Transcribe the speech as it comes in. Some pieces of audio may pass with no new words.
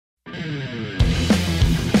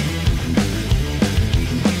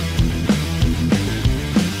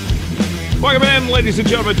Welcome in, ladies and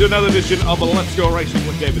gentlemen, to another edition of Let's Go Racing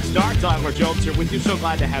with David Starr. Tyler Jones here with you. So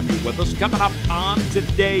glad to have you with us. Coming up on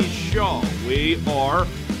today's show, we are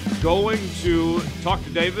going to talk to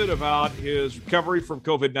David about his recovery from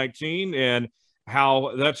COVID-19 and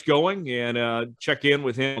how that's going, and check in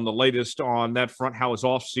with him on the latest on that front, how his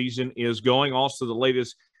off season is going. Also, the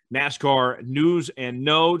latest NASCAR news and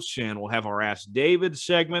notes, and we'll have our Ask David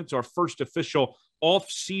segment, our first official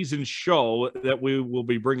off-season show that we will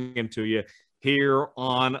be bringing to you here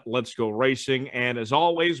on Let's Go Racing. And as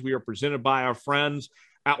always, we are presented by our friends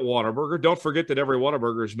at Whataburger. Don't forget that every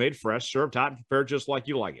Whataburger is made fresh, served hot, and prepared just like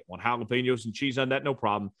you like it. Want jalapenos and cheese on that? No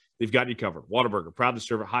problem. They've got you covered. Whataburger, proud to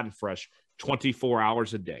serve it hot and fresh 24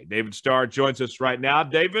 hours a day. David Starr joins us right now.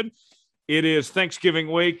 David, it is Thanksgiving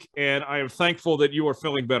week, and I am thankful that you are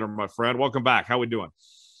feeling better, my friend. Welcome back. How are we doing?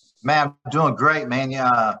 Man, I'm doing great, man.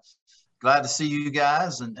 Yeah, glad to see you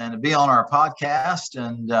guys and to be on our podcast.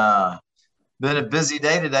 And been a busy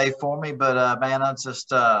day today for me, but man, I'm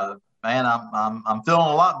just I'm feeling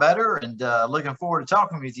a lot better and looking forward to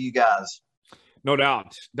talking with you guys. No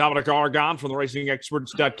doubt. Dominic Aragon from the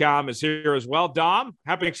RacingExperts.com is here as well. Dom,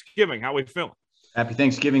 happy Thanksgiving. How are we feeling? Happy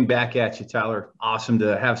Thanksgiving back at you, Tyler. Awesome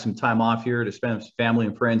to have some time off here to spend with family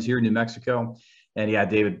and friends here in New Mexico. And yeah,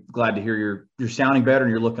 David, glad to hear you're sounding better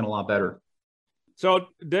and you're looking a lot better. So,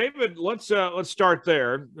 David, let's start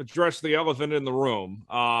there. Address the elephant in the room.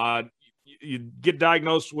 You get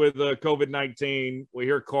diagnosed with COVID-19. We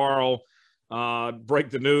hear Carl break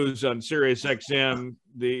the news on Sirius XM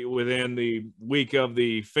within the week of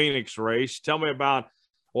the Phoenix race. Tell me about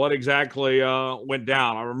what exactly went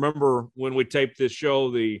down. I remember when we taped this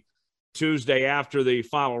show the Tuesday after the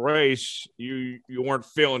final race, you weren't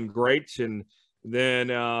feeling great, and then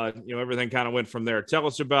everything kind of went from there. Tell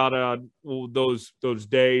us about those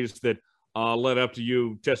days that led up to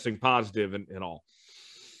you testing positive and all.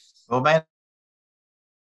 Well, man,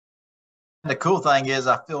 the cool thing is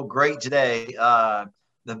I feel great today.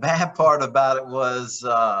 The bad part about it was,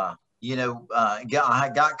 I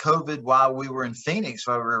got COVID while we were in Phoenix,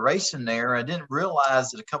 while we were racing there. I didn't realize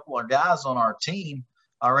that a couple of guys on our team,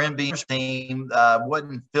 our MB team,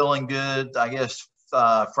 wasn't feeling good, I guess,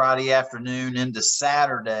 Friday afternoon into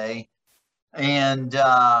Saturday. And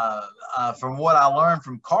from what I learned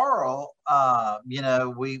from Carl,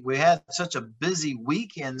 we had such a busy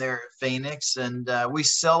weekend there at Phoenix, and we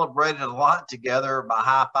celebrated a lot together by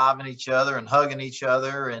high-fiving each other and hugging each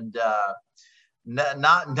other, and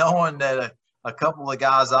not knowing that a couple of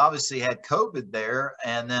guys obviously had COVID there.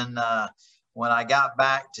 And then when I got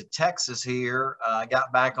back to Texas here, I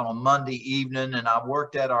got back on a Monday evening, and I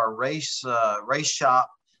worked at our race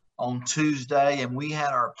shop on Tuesday, and we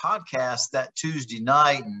had our podcast that Tuesday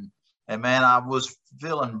night, and man, I was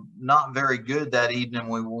feeling not very good that evening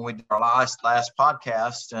when we did our last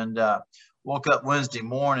podcast, and woke up Wednesday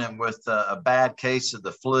morning with a bad case of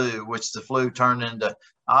the flu, which the flu turned into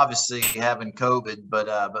obviously having COVID. But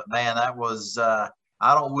man, that was I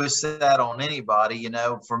don't wish that on anybody.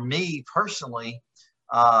 For me personally,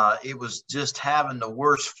 it was just having the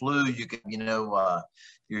worst flu you could.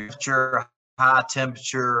 Your high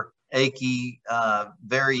temperature, achy,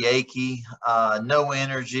 very achy, no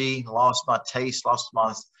energy, lost my taste, lost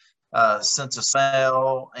my sense of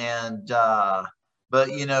smell. And, but,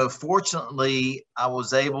 fortunately, I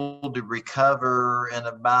was able to recover in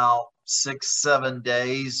about 6-7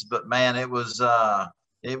 days. But, man, it was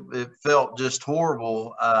it felt just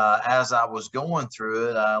horrible as I was going through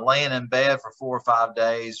it. Laying in bed for 4 or 5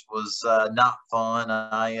 days was not fun.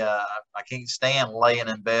 I can't stand laying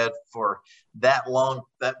in bed for that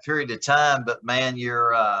period of time. But man, it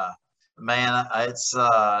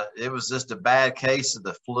was just a bad case of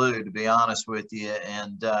the flu, to be honest with you.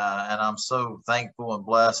 And I'm so thankful and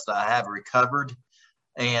blessed I have recovered.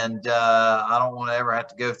 And I don't want to ever have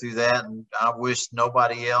to go through that. And I wish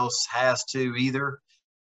nobody else has to either.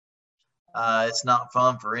 It's not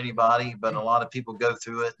fun for anybody, but a lot of people go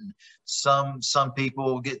through it, and some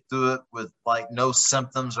people get through it with like no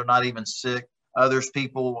symptoms or not even sick. Others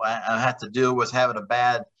people have to deal with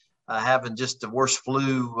having just the worst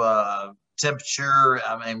flu, temperature.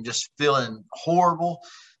 I mean, just feeling horrible.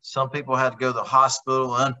 Some people had to go to the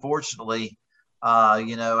hospital. Unfortunately,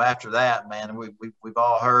 after that, man, we've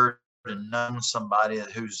all heard and known somebody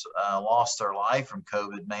who's lost their life from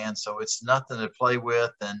COVID, man. So it's nothing to play with,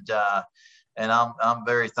 and I'm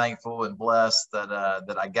very thankful and blessed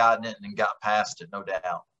that I got in it and got past it, no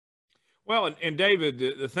doubt. Well, and David,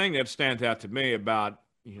 the thing that stands out to me about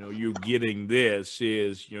you getting this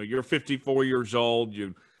is you're 54 years old,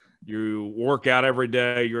 you You work out every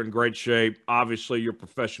day. You're in great shape. Obviously, you're a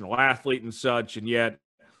professional athlete and such, and yet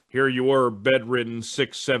here you were bedridden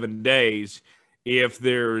 6, 7 days. If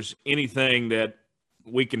there's anything that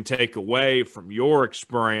we can take away from your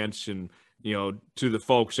experience and, to the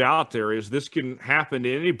folks out there, is this can happen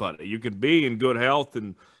to anybody. You can be in good health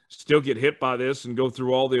and still get hit by this and go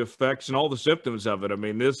through all the effects and all the symptoms of it. I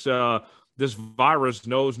mean, this virus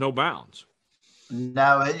knows no bounds.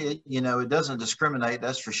 No, it doesn't discriminate.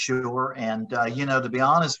 That's for sure. And, to be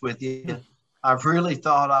honest with you, I really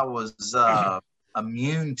thought I was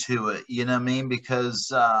immune to it,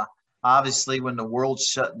 because obviously when the world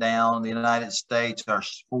shut down, the United States, our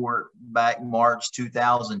sport back March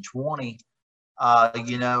 2020, I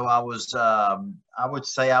would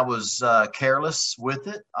say I was careless with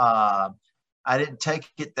it. I didn't take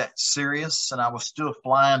it that serious, and I was still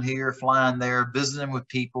flying here, flying there, visiting with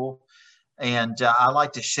people. And I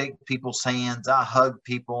like to shake people's hands. I hug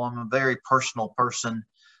people. I'm a very personal person.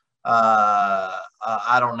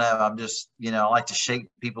 I don't know. I'm just, I like to shake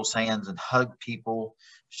people's hands and hug people.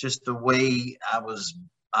 It's just the way I was.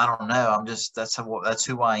 I don't know. That's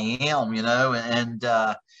who I am,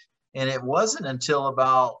 and it wasn't until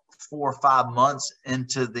about 4 or 5 months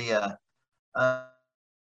into the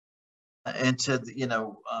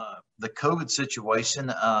COVID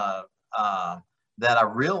situation, that I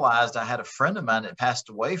realized I had a friend of mine that passed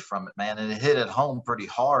away from it, man, and it hit at home pretty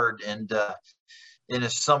hard. And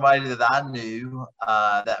it's somebody that I knew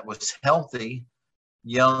that was healthy,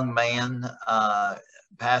 young man,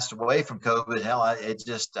 passed away from COVID. Hell, I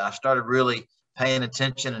started really paying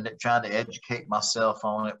attention and trying to educate myself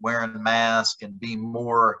on it, wearing masks and be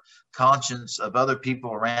more conscious of other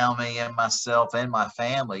people around me and myself and my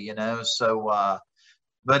family, So,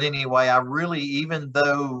 but anyway, I really, even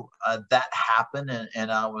though that happened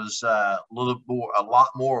and I was a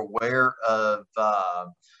lot more aware of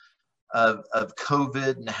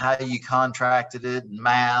COVID and how you contracted it and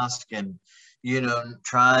mask and,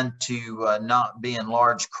 trying to not be in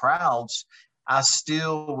large crowds, I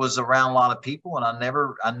still was around a lot of people, and I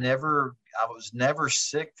was never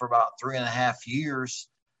sick for about 3.5 years.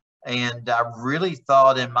 And I really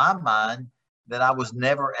thought in my mind that I was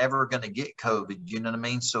never, ever going to get COVID. You know what I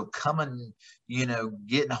mean? So coming,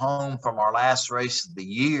 getting home from our last race of the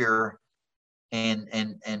year and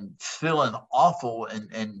feeling awful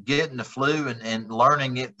and getting the flu and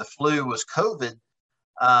learning the flu was COVID,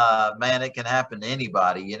 man, it can happen to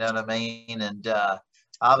anybody. You know what I mean? And,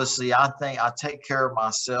 obviously, I think I take care of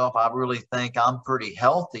myself. I really think I'm pretty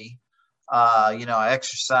healthy. I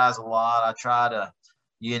exercise a lot. I try to,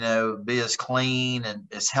 be as clean and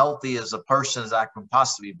as healthy as a person as I can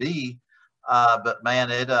possibly be. But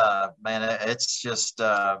man, it's just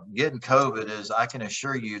getting COVID I can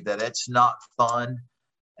assure you that it's not fun.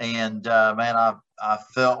 And man, I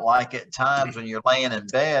felt like at times when you're laying in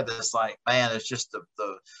bed, it's like, man, it's just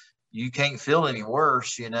you can't feel any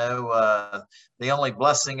worse, The only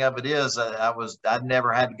blessing of it is I'd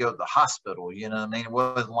never had to go to the hospital, you know what I mean? It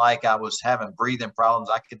wasn't like I was having breathing problems.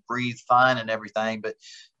 I could breathe fine and everything, but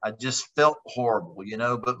I just felt horrible,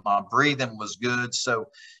 but my breathing was good. So,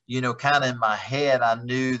 kind of in my head, I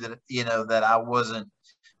knew that, that I wasn't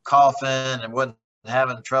coughing and wasn't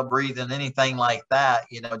having trouble breathing, anything like that,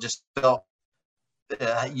 just felt,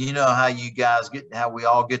 how we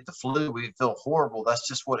all get the flu. We feel horrible. That's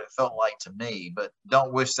just what it felt like to me, but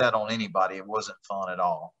don't wish that on anybody. It wasn't fun at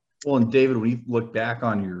all. Well, and David, when you look back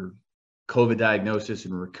on your COVID diagnosis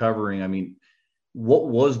and recovering, I mean, what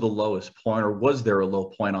was the lowest point, or was there a low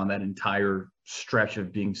point on that entire stretch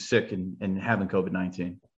of being sick and having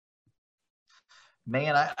COVID-19?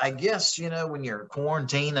 Man, I guess, when you're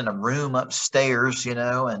quarantined in a room upstairs,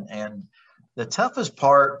 and the toughest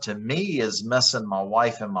part to me is missing my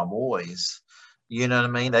wife and my boys. You know what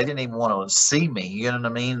I mean? They didn't even want to see me. You know what I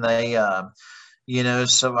mean? They,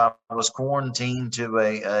 so I was quarantined to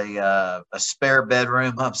a spare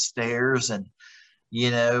bedroom upstairs, and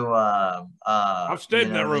I've stayed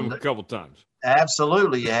in that room a couple times.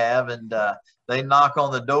 Absolutely, you have, and they knock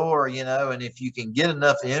on the door, and if you can get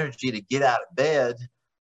enough energy to get out of bed,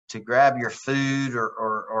 to grab your food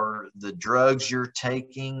or the drugs you're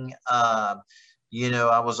taking. I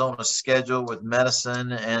was on a schedule with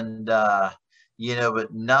medicine and,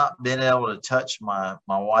 but not being able to touch my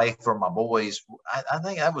wife or my boys. I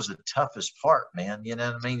think that was the toughest part, man. You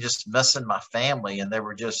know what I mean? Just missing my family, and they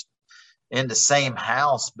were just in the same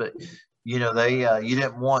house, but they, you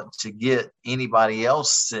didn't want to get anybody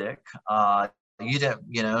else sick. You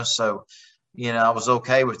didn't, so, I was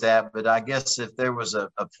okay with that. But I guess if there was a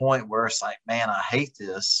point where it's like, man, I hate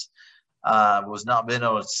this, was not being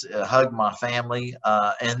able to hug my family.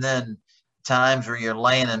 And then, times where you're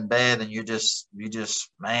laying in bed and you just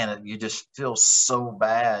feel so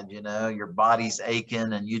bad, your body's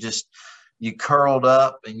aching and you curled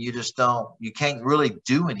up and you can't really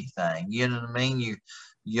do anything. You know what I mean?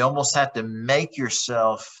 You almost have to make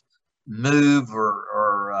yourself move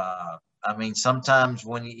I mean, sometimes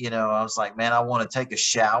when, I was like, man, I want to take a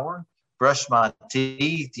shower, brush my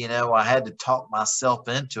teeth, I had to talk myself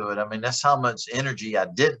into it. I mean, that's how much energy I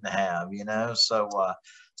didn't have, so,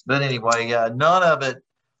 but anyway, none of it,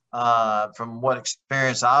 from what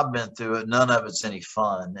experience I've been through it, none of it's any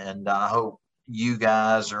fun. And I hope you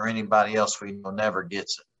guys or anybody else we know never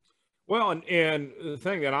gets it. Well, and the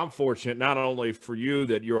thing that I'm fortunate, not only for you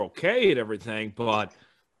that you're okay at everything, but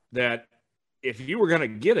that if you were going to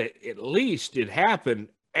get it, at least it happened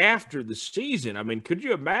after the season. I mean, could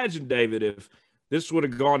you imagine, David, if this would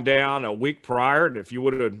have gone down a week prior and if you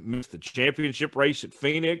would have missed the championship race at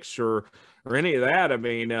Phoenix or any of that? I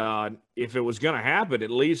mean, if it was going to happen,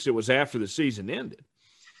 at least it was after the season ended.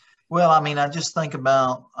 Well, I mean, I just think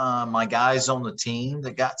about my guys on the team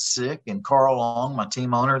that got sick and Carl Long, my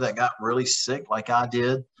team owner, that got really sick like I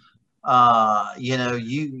did.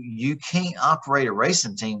 You can't operate a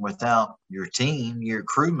racing team without your team, your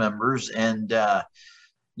crew members. And,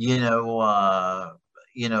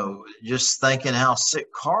 just thinking how sick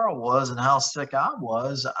Carl was and how sick I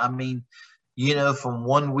was. I mean, from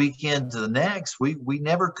one weekend to the next, we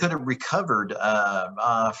never could have recovered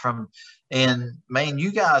and man, you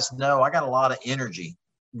guys know I got a lot of energy.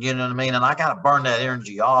 You know what I mean? And I got to burn that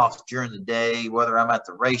energy off during the day, whether I'm at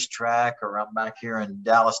the racetrack or I'm back here in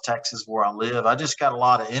Dallas, Texas, where I live. I just got a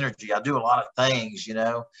lot of energy. I do a lot of things, and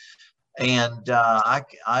I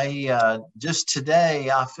just today,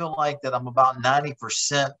 I feel like that I'm about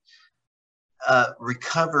 90%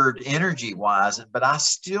 recovered energy wise, but I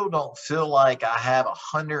still don't feel like I have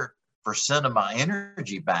 100% of my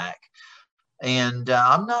energy back. And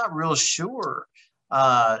I'm not real sure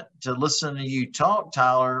to listen to you talk,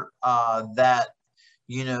 Tyler, that,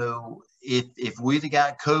 if we'd have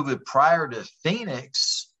got COVID prior to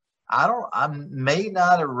Phoenix, I may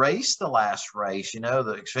not have raced the last race, the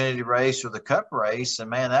Xfinity race or the Cup race.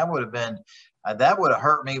 And man, that would have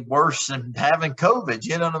hurt me worse than having COVID.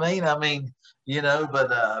 You know what I mean? I mean,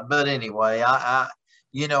 but anyway, I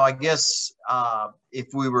guess if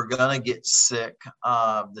we were going to get sick,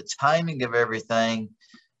 the timing of everything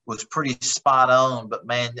was pretty spot on. But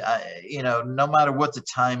man, no matter what the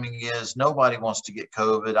timing is, nobody wants to get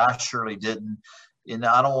COVID. I surely didn't.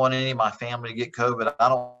 I don't want any of my family to get COVID. I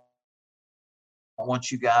don't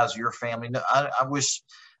want you guys, your family. No, I wish,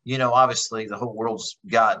 obviously the whole world's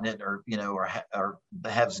gotten it or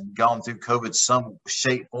has gone through COVID some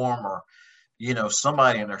shape, form, or,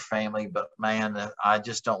 somebody in their family. But man, I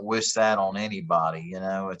just don't wish that on anybody. It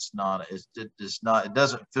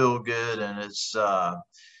doesn't feel good. And it's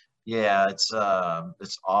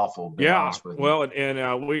awful. Yeah. Well,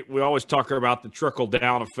 and we always talk about the trickle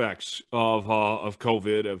down effects of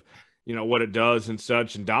COVID, of, what it does and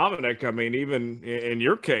such. And Dominic, I mean, even in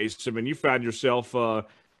your case, I mean, you found yourself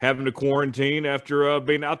having to quarantine after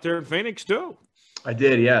being out there in Phoenix too. I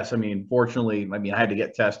did. Yes. I mean, fortunately, I had to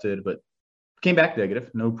get tested, but came back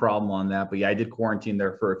negative. No problem on that. But yeah, I did quarantine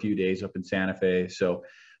there for a few days up in Santa Fe. So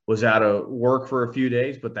was out of work for a few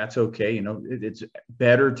days, but that's okay. It's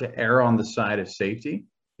better to err on the side of safety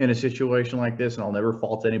in a situation like this. And I'll never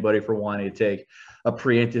fault anybody for wanting to take a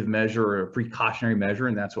preemptive measure or a precautionary measure.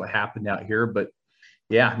 And that's what happened out here. But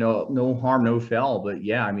yeah, no harm, no foul. But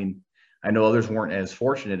yeah, I mean, I know others weren't as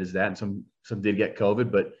fortunate as that. And some did get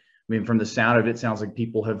COVID, but I mean, from the sound of it, sounds like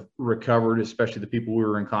people have recovered, especially the people we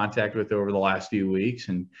were in contact with over the last few weeks.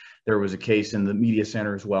 And there was a case in the media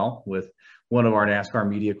center as well with one of our NASCAR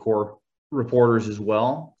Media Corps reporters as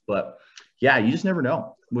well. But yeah, you just never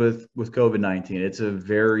know with COVID-19. It's a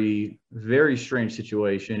very, very strange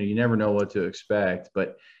situation. You never know what to expect.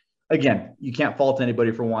 But again, you can't fault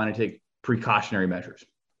anybody for wanting to take precautionary measures.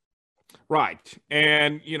 Right.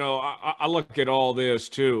 And, I look at all this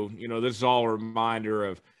too. This is all a reminder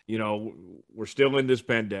of, we're still in this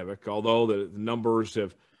pandemic, although the numbers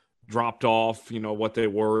have dropped off, what they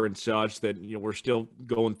were and such, that, we're still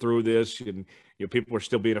going through this and, people are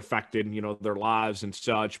still being affected, their lives and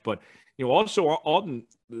such. But, also on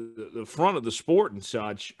the front of the sport and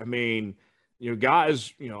such, I mean,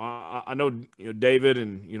 guys, I know, David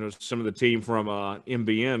and, some of the team from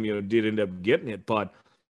MBM, did end up getting it. But,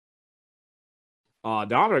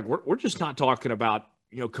 Dominic, we're just not talking about,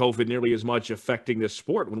 COVID nearly as much affecting this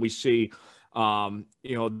sport when we see,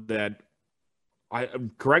 that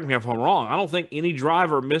correct me if I'm wrong, I don't think any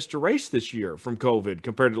driver missed a race this year from COVID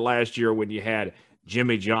compared to last year when you had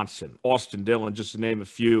Jimmy Johnson, Austin Dillon, just to name a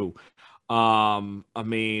few. I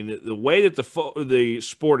mean, the way that the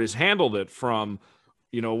sport has handled it from,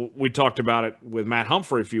 we talked about it with Matt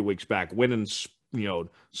Humphrey a few weeks back, winning,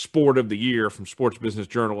 sport of the year from Sports Business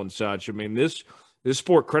Journal and such. I mean, this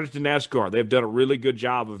sport, credit to NASCAR, they've done a really good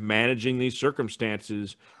job of managing these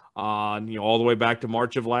circumstances all the way back to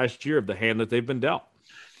March of last year, of the hand that they've been dealt.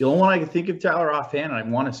 The only one I can think of, Tyler, offhand, I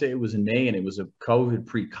want to say it was a nay, and it was a COVID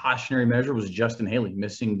precautionary measure, was Justin Haley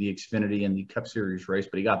missing the Xfinity and the Cup Series race,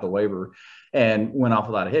 but he got the waiver and went off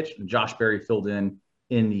without a hitch. And Josh Berry filled in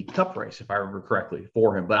the Cup race, if I remember correctly,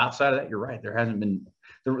 for him. But outside of that, you're right.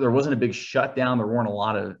 There wasn't a big shutdown. There weren't a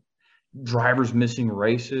lot of drivers missing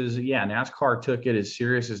races. Yeah, NASCAR took it as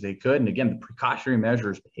serious as they could. And again, the precautionary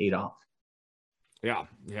measures paid off. Yeah,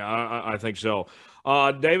 I think so.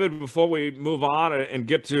 David, before we move on and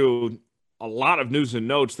get to a lot of news and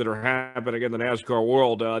notes that are happening in the NASCAR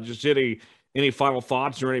world, just any final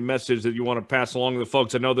thoughts or any message that you want to pass along to the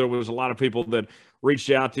folks? I know there was a lot of people that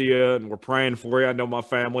reached out to you and were praying for you. I know my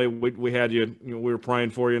family, we had you, we were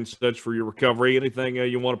praying for you and such for your recovery. Anything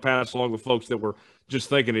you want to pass along with folks that were just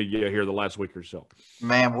thinking of you here the last week or so?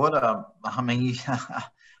 Man,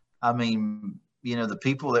 the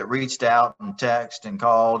people that reached out and text and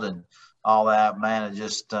called and all that, man, it's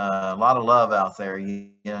just a lot of love out there.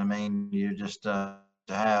 You know what I mean? You just to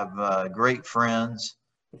have great friends.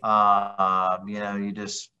 You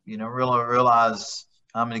just, really realize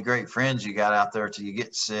how many great friends you got out there till you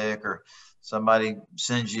get sick or somebody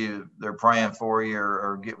sends you, they're praying for you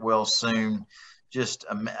or get well soon. Just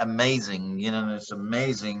amazing, it's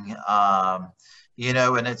amazing.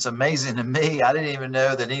 And it's amazing to me. I didn't even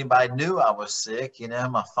know that anybody knew I was sick.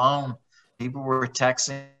 My phone, people were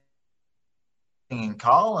texting and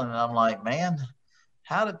calling, and I'm like, man,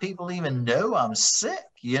 how do people even know I'm sick?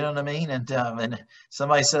 You know what I mean? And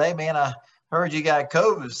somebody said, hey, man, I heard you got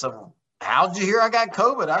COVID. So how'd you hear I got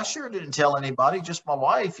COVID? I sure didn't tell anybody, just my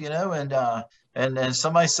wife, and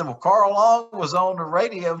somebody said, well, Carl Long was on the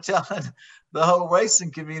radio telling the whole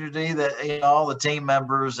racing community that, all the team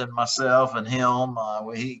members and myself and him,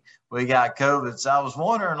 we got COVID. So I was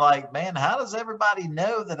wondering, like, man, how does everybody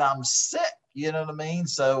know that I'm sick? You know what I mean?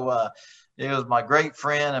 So it was my great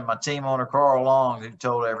friend and my team owner, Carl Long, who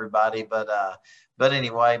told everybody. But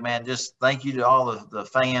anyway, man, just thank you to all the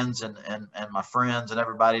fans and my friends and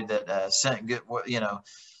everybody that sent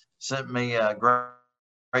me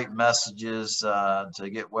great messages to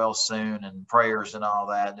get well soon and prayers and all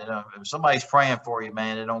that. If somebody's praying for you,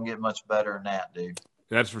 man, it don't get much better than that, dude.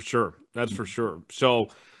 That's for sure. So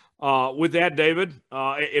with that, David,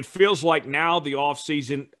 it feels like now the off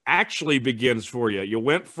season actually begins for you. You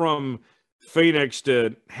went from Phoenix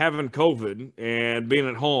to having COVID and being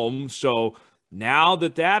at home. So now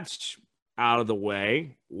that that's out of the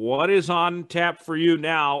way, what is on tap for you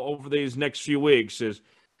now over these next few weeks as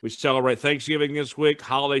we celebrate Thanksgiving this week,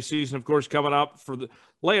 holiday season, of course, coming up?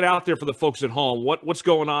 Lay it out there for the folks at home. What's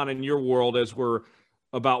going on in your world as we're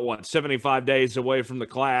about 75 days away from the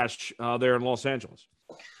Clash there in Los Angeles?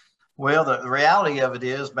 Well, the reality of it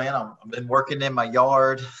is, man, I've been working in my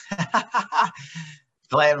yard,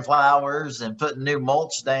 planting flowers and putting new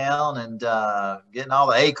mulch down and getting all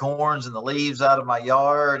the acorns and the leaves out of my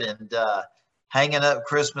yard and hanging up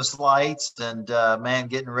Christmas lights and,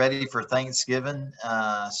 getting ready for Thanksgiving,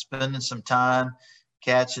 spending some time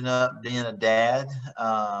catching up, being a dad.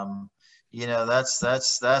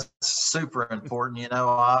 That's super important.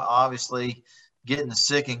 Obviously getting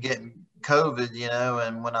sick and getting COVID,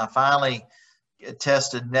 and when I finally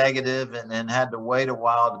tested negative and had to wait a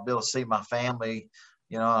while to be able to see my family,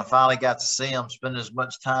 I finally got to see them, spend as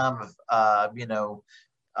much time, as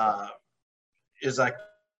I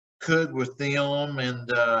could with them.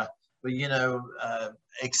 And,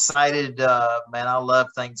 excited, man, I love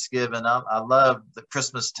Thanksgiving. I love the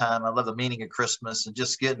Christmas time. I love the meaning of Christmas and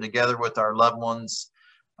just getting together with our loved ones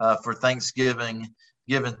for Thanksgiving,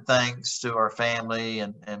 giving thanks to our family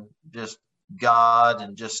and just God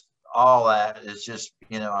and just all that is just,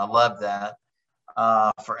 I love that.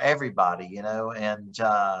 For everybody,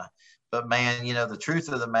 but man, the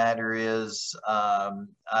truth of the matter is,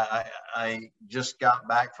 I just got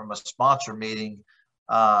back from a sponsor meeting,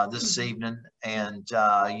 this evening and,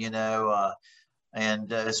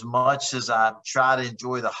 and as much as I try to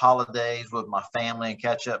enjoy the holidays with my family and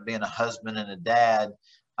catch up being a husband and a dad,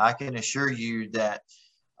 I can assure you that,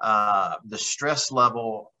 the stress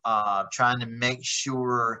level, trying to make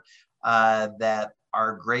sure, that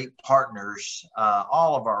our great partners,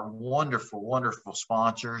 all of our wonderful, wonderful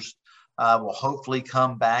sponsors, will hopefully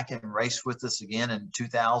come back and race with us again in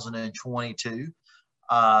 2022,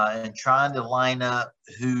 and trying to line up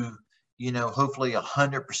who, hopefully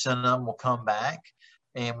 100% of them will come back.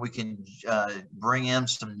 and we can bring in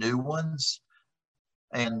some new ones.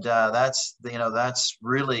 And that's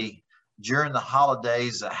really during the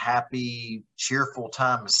holidays, a happy, cheerful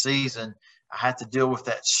time of season. I had to deal with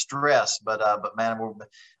that stress, but man, we've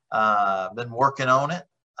been working on it,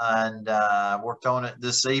 and worked on it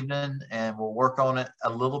this evening, and we'll work on it a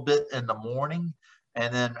little bit in the morning,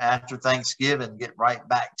 and then after Thanksgiving, get right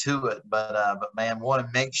back to it. But man, want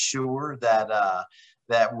to make sure that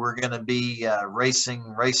we're going to be racing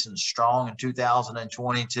strong in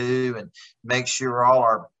 2022, and make sure all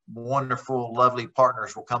our wonderful, lovely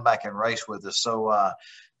partners will come back and race with us. So,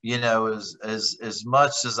 as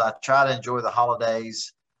much as I try to enjoy the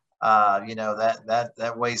holidays,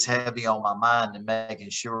 that weighs heavy on my mind, and making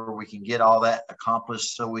sure we can get all that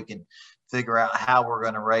accomplished so we can figure out how we're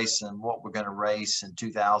going to race and what we're going to race in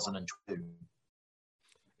 2022.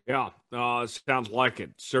 Yeah, sounds like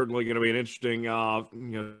it. Certainly going to be an interesting,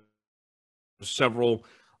 several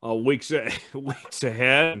weeks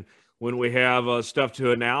ahead. When we have stuff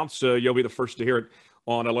to announce, you'll be the first to hear it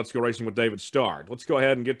on Let's Go Racing with David Starr. Let's go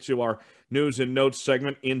ahead and get to our news and notes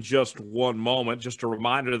segment in just one moment. Just a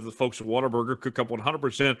reminder to the folks at Whataburger, cook up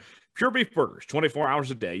 100% pure beef burgers 24 hours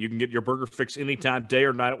a day. You can get your burger fix anytime, day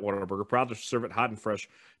or night at Whataburger. Proud to serve it hot and fresh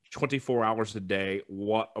 24 hours a day.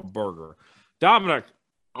 Whataburger. Dominic,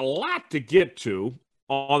 a lot to get to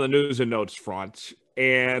on the news and notes front,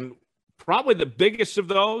 and probably the biggest of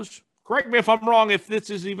those, correct me if I'm wrong, if this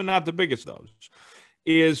is even not the biggest of those,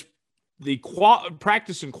 is the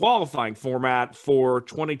practice and qualifying format for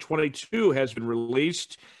 2022 has been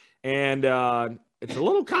released, and it's a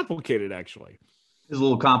little complicated, actually. It's a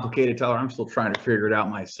little complicated, Tyler. I'm still trying to figure it out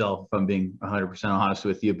myself, if I'm being 100% honest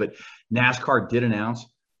with you. But NASCAR did announce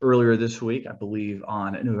earlier this week, I believe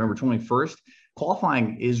on November 21st,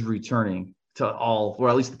 qualifying is returning to all, or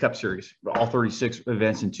at least the Cup Series, all 36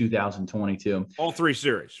 events in 2022. All three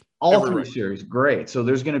series. All three series. Great. So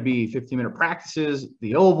there's going to be 15-minute practices,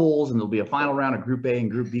 the ovals, and there'll be a final round of Group A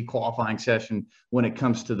and Group B qualifying session when it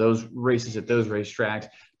comes to those races at those racetracks.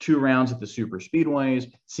 2 rounds at the super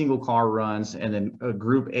speedways, single car runs, and then a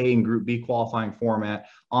Group A and Group B qualifying format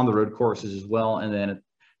on the road courses as well. And then at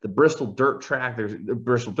the Bristol Dirt track, there's the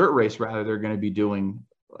Bristol Dirt race, rather, they're going to be doing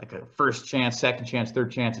like a first chance, second chance, third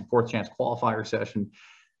chance, and fourth chance qualifier session.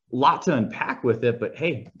 A lot to unpack with it, but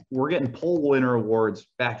hey, we're getting pole winner awards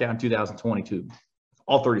back out in 2022,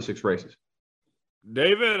 all 36 races.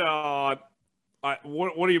 David,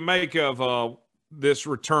 what do you make of this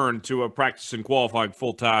return to a practice and qualifying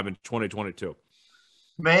full time in 2022?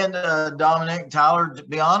 Man, Dominic, Tyler, to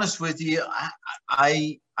be honest with you,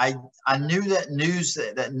 I knew that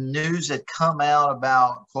news had come out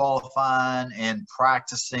about qualifying and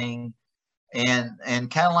practicing, and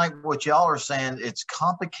kind of like what y'all are saying, it's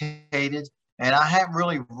complicated, and I haven't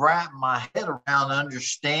really wrapped my head around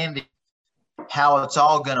understanding how it's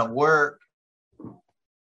all going to work.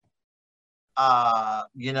 I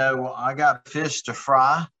got fish to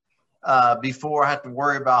fry before I have to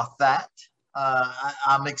worry about that.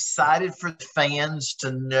 I'm excited for the fans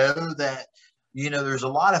to know that, there's a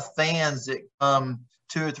lot of fans that come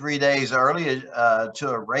 2 or 3 days early to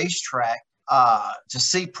a racetrack to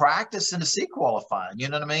see practice and to see qualifying. You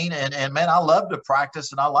know what I mean? And man, I love to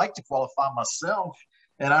practice and I like to qualify myself.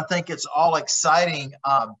 And I think it's all exciting.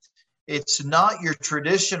 It's not your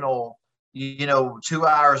traditional, 2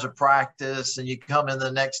 hours of practice and you come in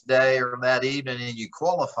the next day or that evening and you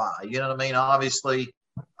qualify. You know what I mean? Obviously,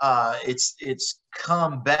 it's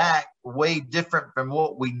come back way different from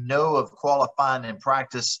what we know of qualifying and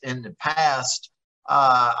practice in the past.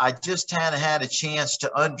 I just kind of had a chance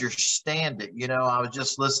to understand it. I was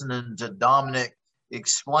just listening to Dominic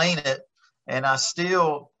explain it, and I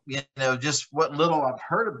still, just what little I've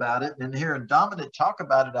heard about it and hearing Dominic talk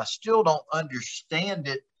about it, I still don't understand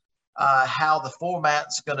it, how the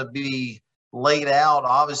format's going to be laid out.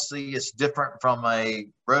 Obviously, it's different from a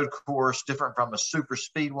road course, different from a super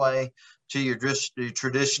speedway to your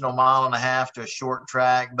traditional 1.5 miles to a short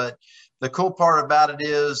track. But the cool part about it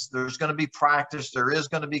is there's going to be practice. There is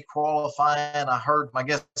going to be qualifying. I heard, I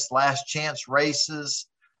guess, last chance races.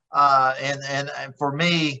 And for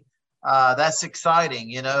me, that's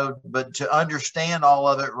exciting, but to understand all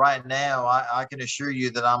of it right now, I can assure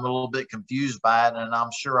you that I'm a little bit confused by it, and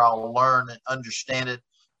I'm sure I'll learn and understand it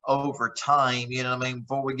over time.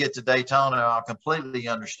 Before we get to Daytona, I'll completely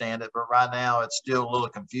understand it, but right now it's still a little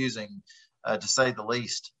confusing, to say the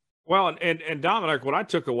least. Well, and Dominic, what I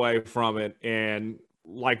took away from it, and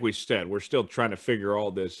like we said, we're still trying to figure all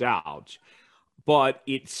this out, but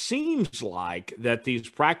it seems like that these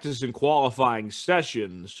practice and qualifying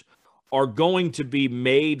sessions are going to be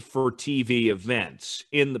made for TV events.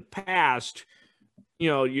 In the past,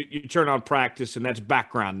 you turn on practice and that's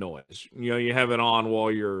background noise. You have it on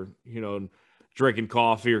while you're, drinking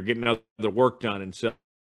coffee or getting other work done and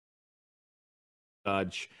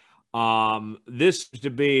such. This is to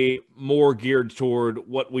be more geared toward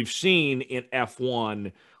what we've seen in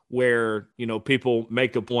F1, where, people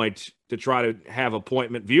make a point to try to have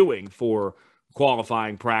appointment viewing for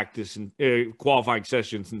qualifying practice and qualifying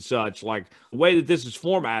sessions and such. Like the way that this is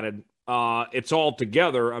formatted, it's all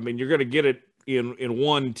together. I mean, you're going to get it in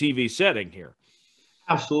one TV setting here.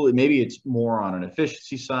 Absolutely. Maybe it's more on an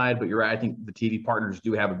efficiency side, but you're right. I think the TV partners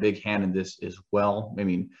do have a big hand in this as well. I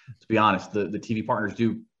mean, to be honest, the TV partners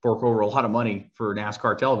do fork over a lot of money for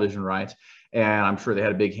NASCAR television rights, and I'm sure they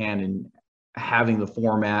had a big hand in having the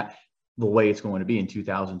format the way it's going to be in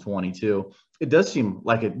 2022. It does seem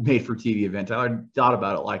like a made-for-TV event. I thought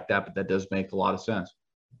about it like that, but that does make a lot of sense.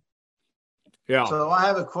 Yeah. So I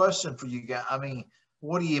have a question for you guys. I mean,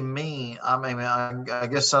 what do you mean? I mean, I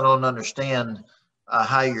guess I don't understand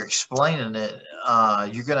how you're explaining it.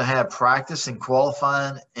 You're going to have practice and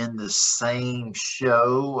qualifying in the same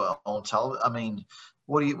show on television. I mean,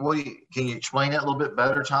 can you explain that a little bit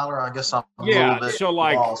better, Tyler? I guess I'm a little bit so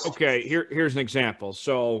like, lost. Okay, here's an example.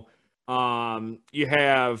 So you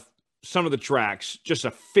have some of the tracks, just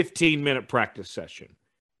a 15-minute practice session.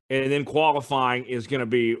 And then qualifying is going to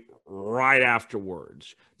be right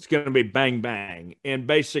afterwards. It's going to be bang, bang. And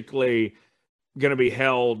basically going to be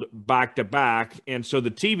held back to back. And so the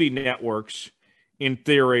TV networks, in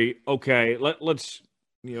theory, okay, let's,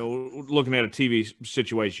 looking at a TV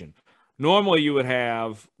situation. Normally you would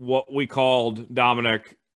have what we called,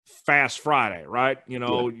 Dominic, Fast Friday, right?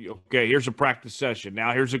 Okay, here's a practice session.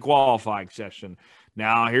 Now here's a qualifying session.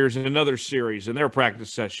 Now here's another series in their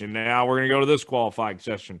practice session. Now we're going to go to this qualifying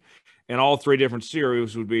session. And all three different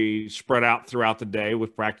series would be spread out throughout the day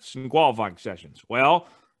with practice and qualifying sessions. Well,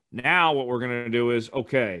 now what we're going to do is,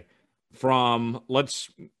 okay, from, let's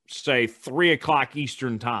say, 3 o'clock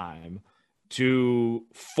Eastern time to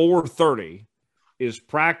 4:30 is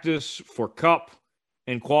practice for Cup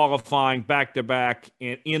and qualifying back-to-back.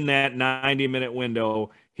 And in that 90-minute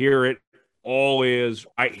window, here it all is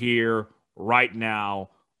right here, right now,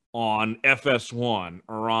 on FS1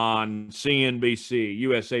 or on CNBC,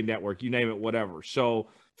 USA Network, you name it, whatever. So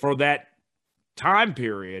for that time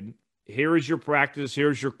period, here is your practice,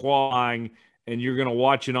 here's your qualifying, and you're going to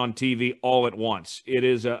watch it on TV all at once. It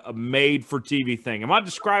is a made-for-TV thing. Am I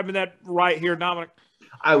describing that right here, Dominic?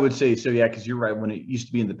 I would say so, yeah, because you're right. When it used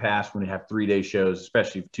to be in the past, when you have 3-day shows,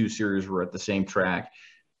 especially if 2 series were at the same track,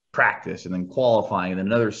 practice and then qualifying and then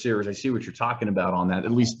another series. I see what you're talking about on that.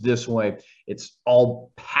 At least this way, it's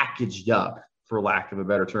all packaged up, for lack of a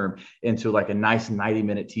better term, into like a nice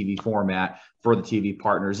 90-minute TV format for the TV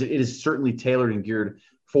partners. It is certainly tailored and geared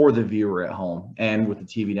for the viewer at home and with the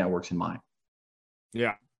TV networks in mind.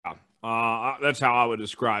 Yeah, that's how I would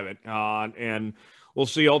describe it. And we'll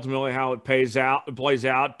see ultimately how it plays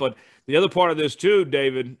out. But the other part of this too,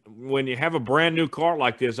 David, when you have a brand new car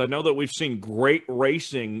like this, I know that we've seen great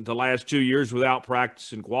racing the last 2 years without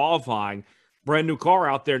practice and qualifying. Brand new car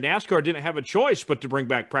out there. NASCAR didn't have a choice but to bring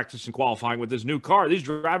back practice and qualifying with this new car. These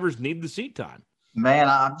drivers need the seat time. Man,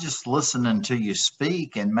 I'm just listening to you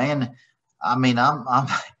speak, and man, I mean, I'm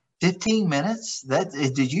 15 minutes.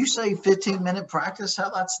 Did you say 15-minute practice?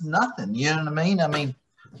 Hell, that's nothing. You know what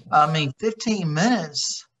I mean? 15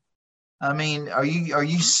 minutes. I mean, are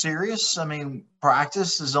you serious? I mean,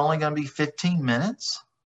 practice is only going to be 15 minutes?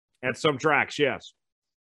 At some tracks, yes.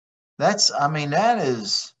 I'm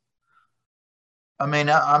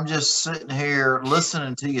just sitting here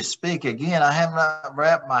listening to you speak. Again, I have not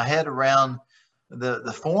wrapped my head around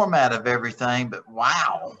the format of everything, but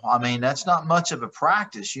wow. I mean, that's not much of a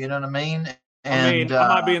practice, you know what I mean? And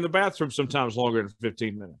I might be in the bathroom sometimes longer than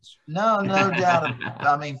 15 minutes. No doubt.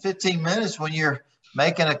 I mean, 15 minutes when you're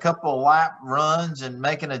making a couple of lap runs and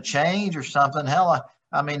making a change or something, hell,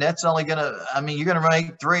 I mean, that's only you're going to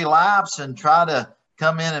make 3 laps and try to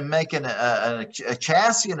come in and make a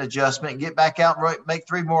chassis adjustment and get back out and make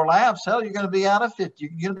 3 more laps. Hell, you're going to be out of 50.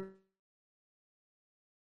 You're going to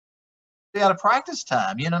be out of practice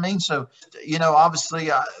time. You know what I mean? So, obviously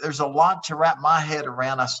there's a lot to wrap my head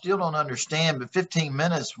around. I still don't understand, but 15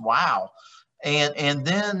 minutes, wow. And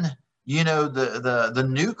then, the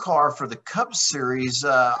new car for the Cup Series,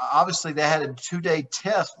 obviously they had a 2-day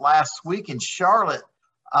test last week in Charlotte.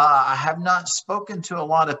 I have not spoken to a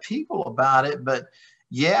lot of people about it, but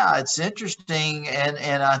yeah, it's interesting.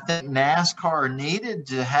 And I think NASCAR needed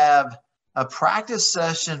to have a practice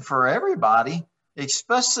session for everybody,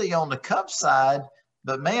 especially on the Cup side.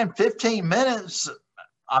 But man, 15 minutes,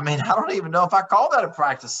 I mean, I don't even know if I call that a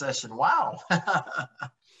practice session. Wow.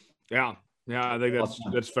 Yeah. Yeah, I think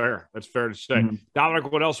that's fair. That's fair to say. Mm-hmm.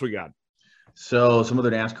 Dominic, what else we got? So some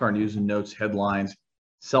other NASCAR news and notes, headlines.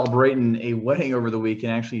 Celebrating a wedding over the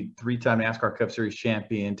weekend, actually three-time NASCAR Cup Series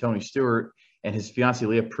champion Tony Stewart and his fiancée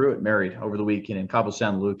Leah Pruitt married over the weekend in Cabo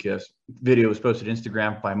San Lucas. Video was posted to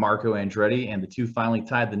Instagram by Marco Andretti, and the two finally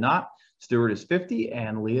tied the knot. Stewart is 50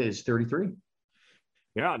 and Leah is 33.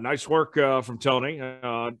 Yeah, nice work from Tony.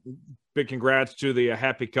 Big congrats to the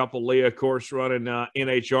happy couple. Leah, of course, running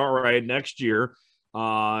NHRA next year.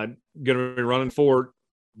 Going to be running for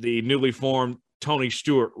the newly formed Tony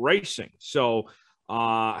Stewart Racing. So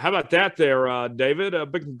how about that there, David?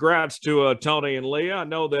 Big congrats to Tony and Leah. I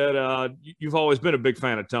know that you've always been a big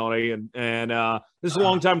fan of Tony, and this is a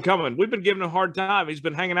long time coming. We've been giving him a hard time. He's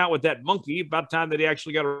been hanging out with that monkey. About time that he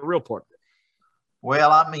actually got a real partner.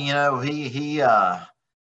 Well, I mean, he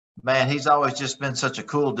man, he's always just been such a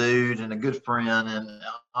cool dude and a good friend, and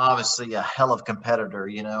obviously a hell of a competitor.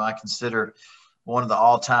 I consider one of the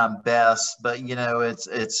all-time best. But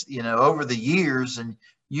it's over the years, and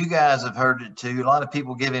you guys have heard it too. A lot of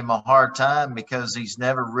people give him a hard time because he's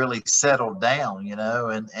never really settled down. He's had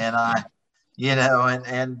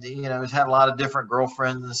a lot of different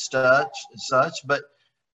girlfriends and such. But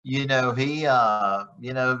hey,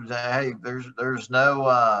 there's no.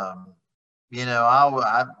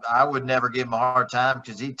 I would never give him a hard time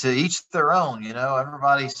because to each their own.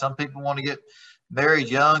 Everybody. Some people want to get married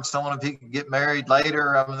young. Some want to get married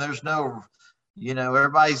later. I mean, there's no.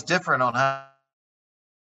 Everybody's different on how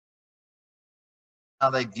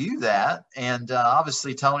they view that. And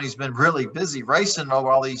obviously Tony's been really busy racing over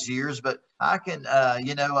all these years, but I can,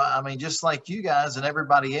 just like you guys and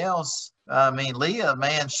everybody else, Leah,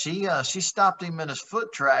 man, she stopped him in his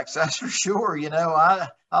foot tracks. That's for sure.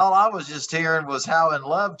 All I was just hearing was how in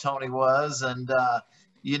love Tony was. And,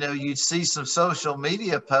 you'd see some social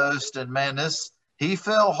media posts and man, he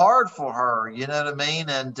fell hard for her, you know what I mean?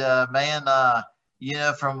 And,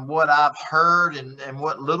 from what I've heard and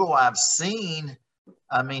what little I've seen,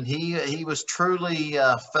 I mean, he was truly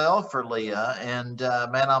fell for Leah, and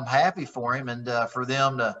man, I'm happy for him and for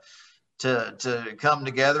them to come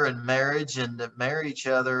together in marriage and to marry each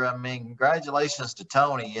other. I mean, congratulations to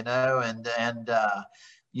Tony, as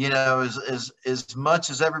much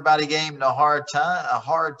as everybody gave him a hard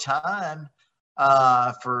time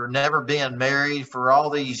for never being married for all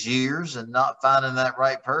these years and not finding that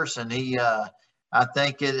right person. I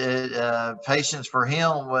think patience for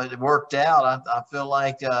him worked out. I feel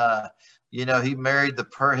like, he married the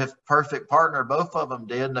perfect partner. Both of them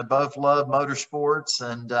did, and they both love motorsports.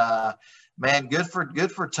 And man, good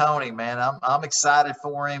for Tony, man. I'm excited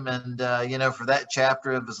for him, and for that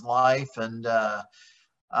chapter of his life. And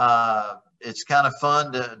it's kind of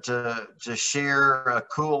fun to share a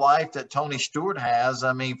cool life that Tony Stewart has.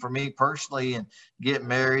 I mean, for me personally, and get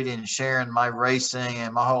married and sharing my racing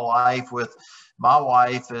and my whole life with my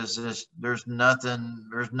wife is just, there's nothing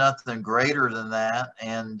greater than that.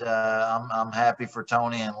 And I'm happy for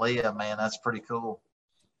Tony and Leah, man. That's pretty cool.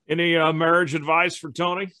 Any marriage advice for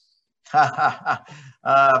Tony? Man,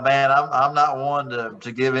 I'm not one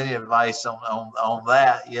to give any advice on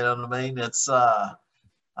that. You know what I mean? It's,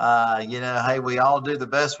 hey, we all do the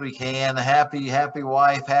best we can. Happy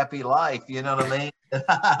wife, happy life. You know what I mean?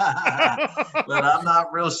 But I'm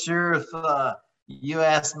not real sure if, you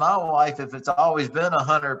asked my wife if it's always been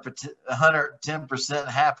 110%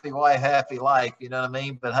 happy wife, happy life. You know what I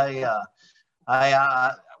mean? But hey,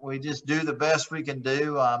 we just do the best we can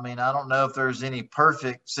do. I mean, I don't know if there's any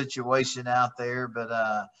perfect situation out there, but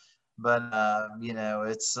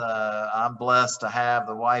it's I'm blessed to have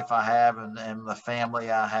the wife I have and the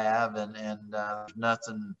family I have, and there's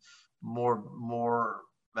nothing more.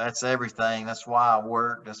 That's everything. That's why I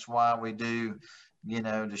work. That's why we do.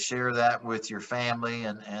 To share that with your family,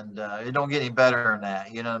 and it don't get any better than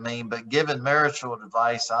that, you know what I mean? But giving marital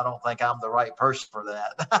advice, I don't think I'm the right person for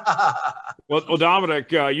that. well,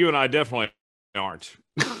 Dominic, you and I definitely aren't.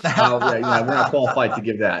 We're not qualified to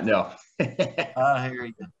give that. No. I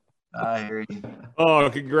hear you. Oh,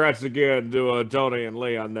 congrats again to Tony and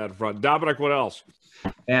Lee on that front. Dominic, what else?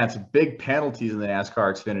 And it's big penalties in the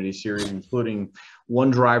NASCAR Xfinity Series, including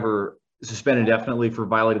one driver suspended indefinitely for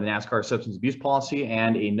violating the NASCAR substance abuse policy,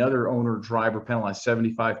 and another owner driver penalized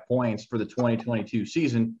 75 points for the 2022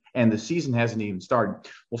 season, and the season hasn't even started.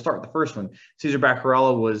 We'll start with the first one. Cesar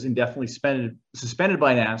Baccarella was indefinitely suspended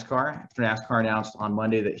by NASCAR after NASCAR announced on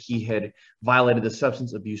Monday that he had violated the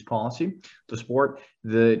substance abuse policy. The sport,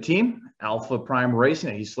 the team, Alpha Prime Racing,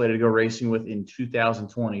 that he's slated to go racing with in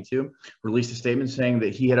 2022, released a statement saying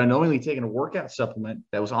that he had unknowingly taken a workout supplement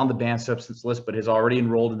that was on the banned substance list, but has already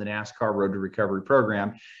enrolled in the NASCAR Road to Recovery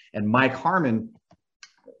program. And Mike Harmon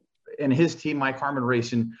and his team, Mike Harmon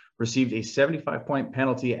Racing, received a 75-point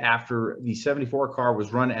penalty after the 74 car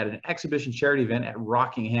was run at an exhibition charity event at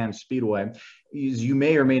Rockingham Speedway. As you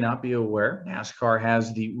may or may not be aware, NASCAR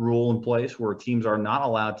has the rule in place where teams are not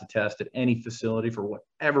allowed to test at any facility for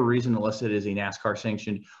whatever reason, unless it is a NASCAR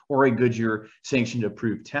sanctioned or a Goodyear sanctioned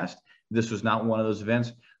approved test. This was not one of those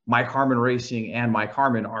events. Mike Harmon Racing and Mike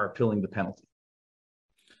Harmon are appealing the penalty.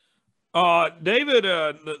 David,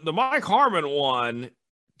 the Mike Harmon one,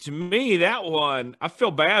 to me, that one, I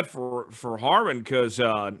feel bad for Harmon because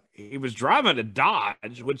he was driving a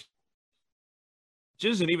Dodge, which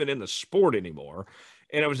isn't even in the sport anymore.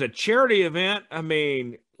 And it was a charity event. I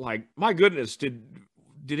mean, like, my goodness, did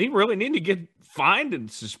he really need to get fined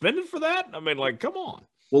and suspended for that? I mean, like, come on.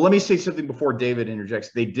 Well, let me say something before David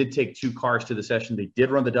interjects. They did take 2 cars to the session. They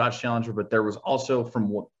did run the Dodge Challenger, but there was also, from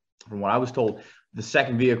what I was told, the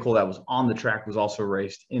second vehicle that was on the track was also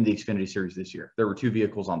raced in the Xfinity Series this year. There were 2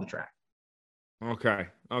 vehicles on the track. Okay.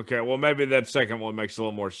 Well, maybe that second one makes a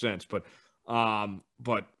little more sense. But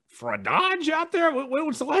for a Dodge out there, when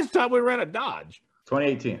was the last time we ran a Dodge?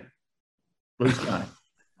 2018. Blue Sky.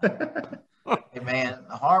 Hey man,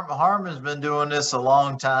 Harmon's been doing this a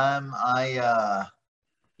long time.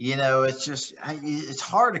 It's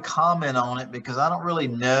hard to comment on it because I don't really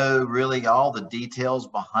know all the details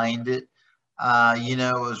behind it.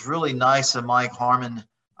 It was really nice of Mike Harmon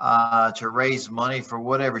to raise money for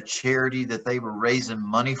whatever charity that they were raising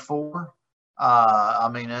money for. I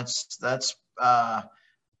mean, that's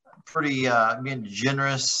pretty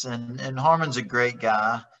generous, and Harmon's a great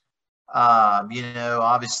guy.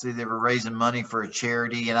 Obviously they were raising money for a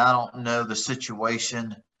charity, and I don't know the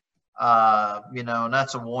situation. And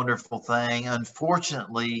that's a wonderful thing.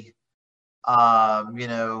 Unfortunately, that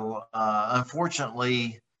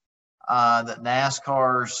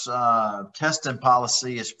NASCAR's testing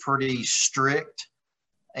policy is pretty strict.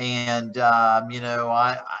 And,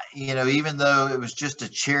 even though it was just a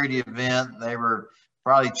charity event, they were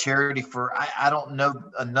probably charity for, I don't know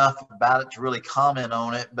enough about it to really comment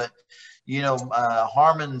on it, but,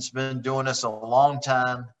 Harmon's been doing this a long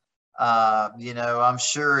time. I'm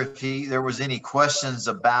sure if there was any questions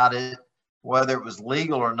about it, whether it was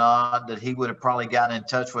legal or not, that he would have probably gotten in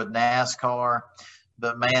touch with NASCAR.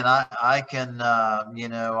 But man, I can,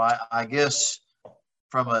 I guess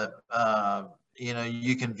from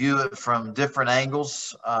you can view it from different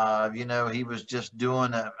angles. He was just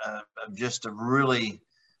doing just a really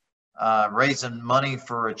raising money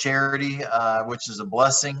for a charity, which is a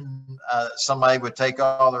blessing. Somebody would take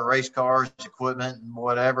all their race cars, equipment, and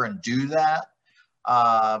whatever, and do that.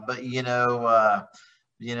 But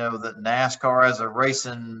that NASCAR has a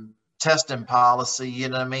racing testing policy, you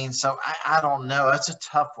know what I mean? So I don't know. That's a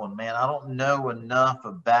tough one, man. I don't know enough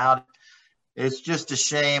about it. It's just a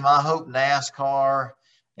shame. I hope NASCAR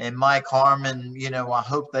and Mike Harmon, I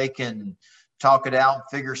hope they can talk it out and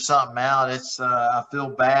figure something out. I feel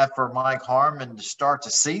bad for Mike Harmon to start the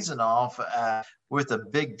season off with a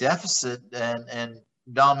big deficit. And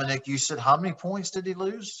Dominic, you said how many points did he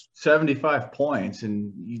lose? 75 points,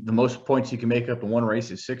 and the most points you can make up in one race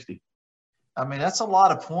is 60. I mean, that's a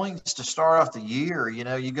lot of points to start off the year.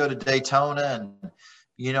 You go to Daytona and,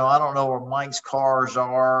 I don't know where Mike's cars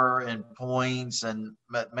are in points,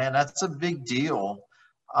 but man, that's a big deal.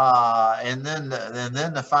 And then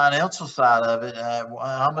the financial side of it,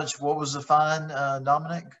 what was the fine,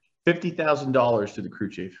 Dominic? $50,000 to the crew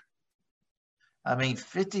chief. I mean,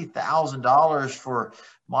 $50,000 for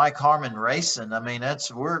Mike Harmon Racing. I mean,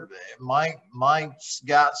 Mike's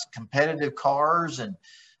got competitive cars, and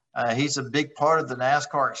he's a big part of the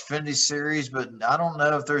NASCAR Xfinity Series. But I don't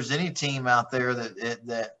know if there's any team out there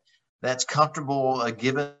that's comfortable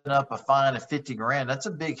giving up a fine of $50,000. That's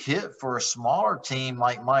a big hit for a smaller team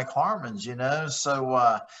like Mike Harmon's,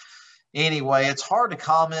 So anyway, it's hard to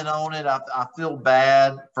comment on it. I feel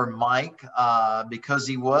bad for Mike because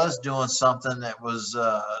he was doing something that was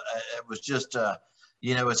it was just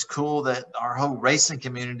it's cool that our whole racing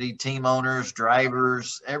community, team owners,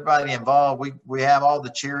 drivers, everybody involved, we have all the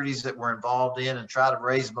charities that we're involved in and try to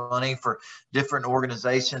raise money for different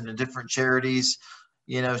organizations and different charities.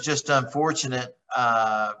 It's just unfortunate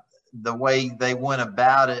the way they went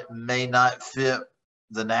about it may not fit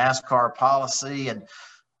the NASCAR policy, and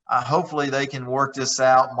hopefully they can work this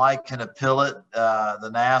out. Mike can appeal it.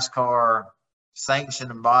 The NASCAR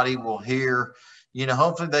sanctioning body will hear.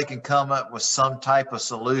 Hopefully they can come up with some type of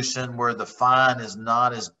solution where the fine is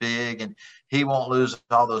not as big and he won't lose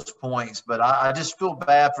all those points. But I just feel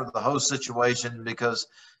bad for the whole situation because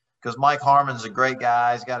Mike Harmon's a great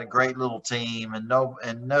guy. He's got a great little team, and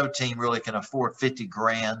no team really can afford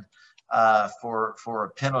 $50,000. for a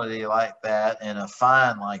penalty like that and a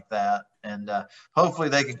fine like that. And hopefully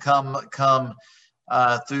they can come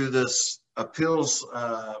through this appeals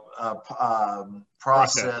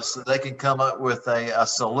process so they can come up with a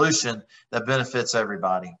solution that benefits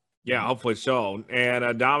everybody. Yeah, hopefully so.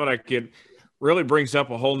 And Dominic, it really brings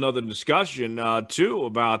up a whole nother discussion too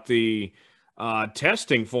about the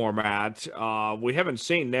testing format. We haven't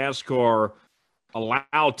seen NASCAR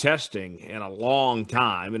allow testing in a long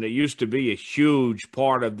time, and it used to be a huge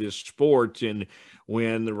part of this sport. And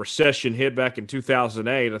when the recession hit back in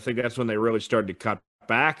 2008, I think that's when they really started to cut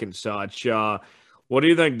back and such. What do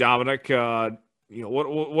you think, Dominic?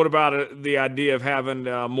 What about the idea of having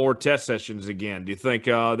more test sessions again? Do you think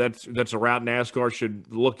that's a route NASCAR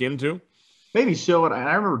should look into? Maybe so. And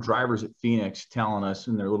I remember drivers at Phoenix telling us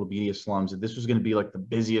in their little media slums that this was going to be like the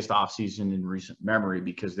busiest offseason in recent memory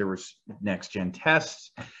because there was next-gen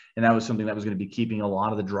tests, and that was something that was going to be keeping a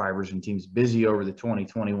lot of the drivers and teams busy over the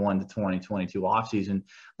 2021 to 2022 offseason.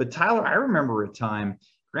 But Tyler, I remember a time,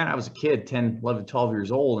 granted, I was a kid, 10, 11, 12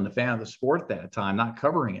 years old, and a fan of the sport at that time, not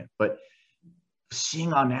covering it, but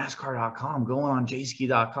seeing on NASCAR.com, going on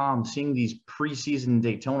jski.com, seeing these preseason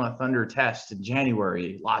Daytona Thunder tests in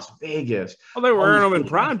January, Las Vegas. Well, they were wearing them in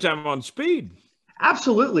prime time on Speed.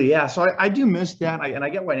 Absolutely, yeah. So I do miss that, and I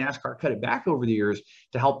get why NASCAR cut it back over the years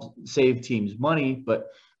to help save teams money. But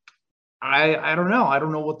I don't know. I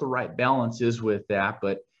don't know what the right balance is with that.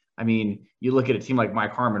 But I mean, you look at a team like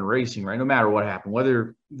Mike Harmon Racing, right? No matter what happened,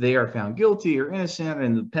 whether they are found guilty or innocent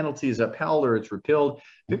and the penalty is upheld or it's repealed,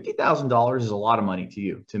 $50,000 is a lot of money to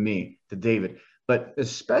you, to me, to David. But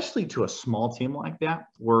especially to a small team like that,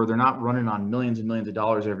 where they're not running on millions and millions of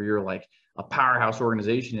dollars every year like a powerhouse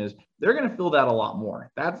organization is, they're going to feel that a lot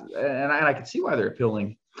more. And I can see why they're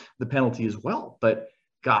appealing the penalty as well. But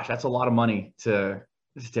gosh, that's a lot of money to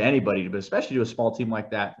anybody, but especially to a small team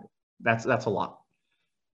like that. That's a lot.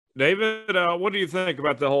 David, what do you think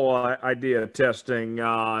about the whole idea of testing?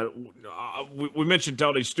 We mentioned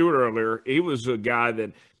Tony Stewart earlier. He was a guy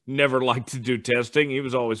that never liked to do testing. He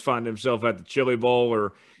was always finding himself at the Chili Bowl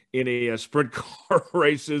or any sprint car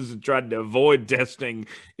races and tried to avoid testing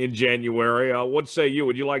in January. What say you?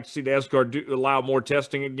 Would you like to see NASCAR allow more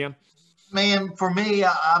testing again? Man, for me,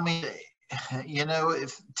 I mean,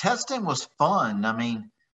 if testing was fun, I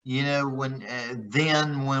mean, when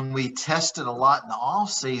we tested a lot in the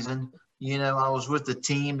off season, I was with the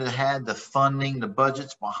team that had the funding, the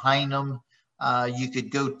budgets behind them. You could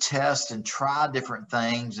go test and try different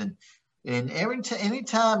things. And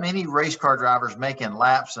anytime any race car driver is making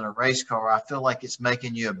laps in a race car, I feel like it's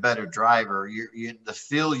making you a better driver. The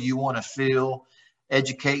feel you want to feel,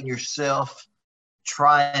 educating yourself,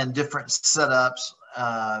 trying different setups.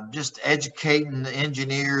 Just educating the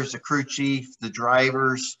engineers, the crew chief, the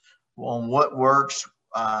drivers on what works,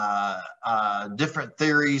 different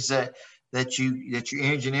theories that your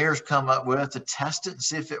engineers come up with to test it and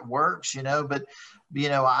see if it works, But,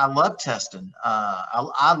 I love testing.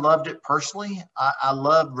 I loved it personally. I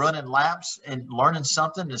love running laps and learning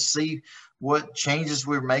something to see what changes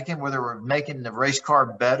we're making, whether we're making the race car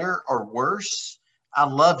better or worse. I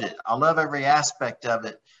loved it. I love every aspect of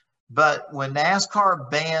it. But when NASCAR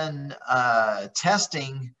banned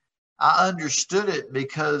testing, I understood it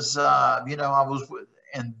because, I was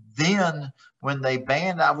and then when they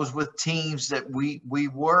banned, I was with teams that we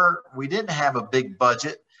didn't have a big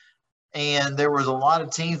budget. And there was a lot of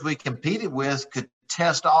teams we competed with could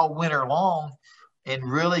test all winter long and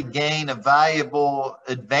really gain a valuable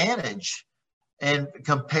advantage. And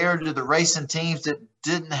compared to the racing teams that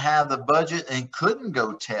didn't have the budget and couldn't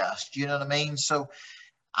go test, you know what I mean? So,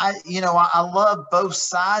 I love both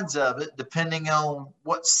sides of it, depending on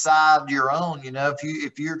what side you're on.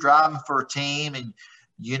 If you're driving for a team and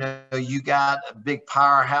you got a big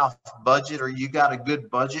powerhouse budget or you got a good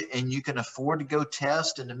budget and you can afford to go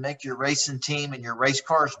test and to make your racing team and your race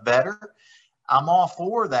cars better, I'm all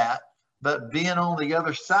for that. But being on the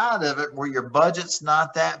other side of it, where your budget's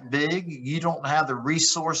not that big, you don't have the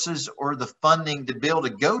resources or the funding to be able to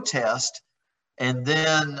go test, and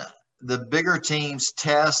then the bigger teams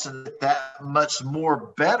test and that much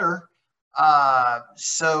more better.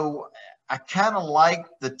 So I kind of like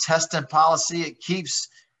the testing policy.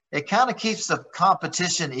 It kind of keeps the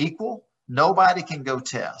competition equal. Nobody can go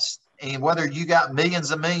test. And whether you got millions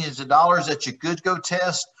and millions of dollars that you could go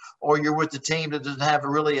test, or you're with the team that doesn't have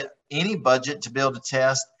really any budget to be able to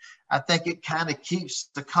test, I think it kind of keeps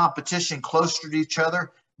the competition closer to each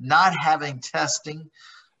other, not having testing.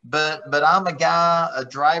 But I'm a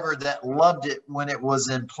driver that loved it when it was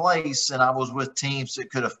in place, and I was with teams that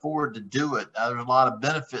could afford to do it. There's a lot of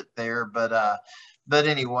benefit there, but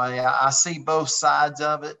anyway, I see both sides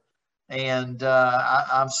of it, And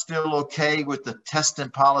I'm still okay with the testing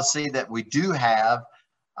policy that we do have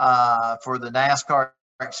for the NASCAR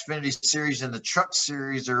Xfinity Series and the Truck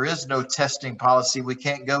Series. There is no testing policy. We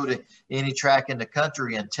can't go to any track in the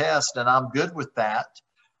country and test, and I'm good with that.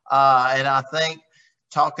 And I think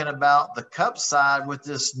talking about the Cup side with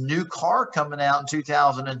this new car coming out in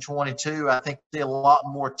 2022, I think there'll be a lot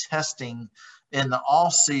more testing in the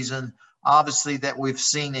off season, obviously, that we've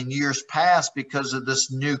seen in years past because of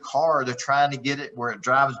this new car. They're trying to get it where it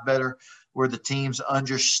drives better, where the teams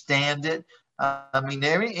understand it. I mean,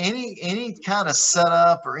 any kind of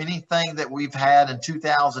setup or anything that we've had in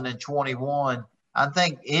 2021, I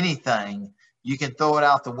think anything, you can throw it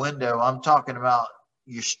out the window. I'm talking about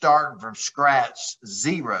you're starting from scratch,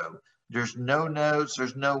 zero. There's no notes,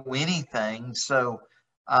 there's no anything. So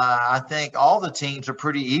I think all the teams are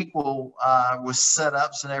pretty equal with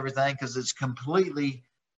setups and everything because it's completely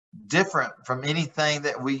different from anything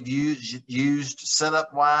that we used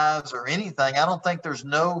setup-wise or anything. I don't think there's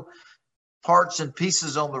no parts and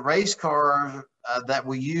pieces on the race car that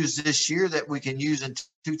we use this year that we can use in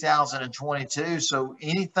 2022. So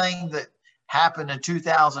anything that happened in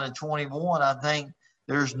 2021, I think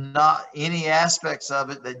there's not any aspects of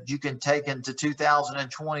it that you can take into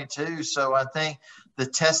 2022. So I think the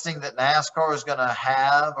testing that NASCAR is going to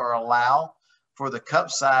have or allow for the Cup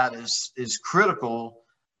side is critical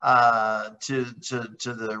to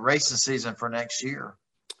the racing season for next year.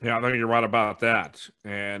 Yeah, I think you're right about that,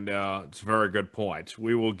 and it's a very good point.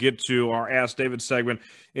 We will get to our Ask David segment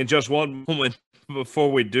in just one moment.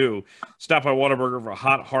 Before we do, stop by Whataburger for a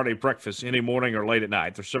hot, hearty breakfast any morning or late at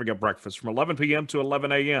night. They're serving up breakfast from 11 p.m. to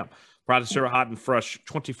 11 a.m. Proud to serve hot and fresh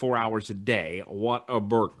 24 hours a day. What a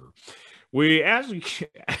burger. We ask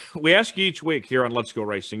each week here on Let's Go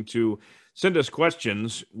Racing to send us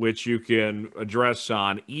questions, which you can address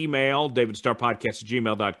on email,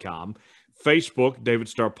 davidstarpodcast@gmail.com, Facebook, David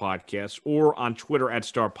Star Podcast, or on Twitter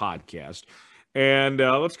 @StarPodcast. And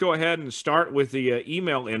let's go ahead and start with the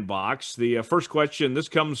email inbox. The first question, this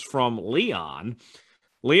comes from Leon.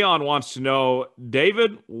 Leon wants to know,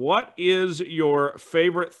 David, what is your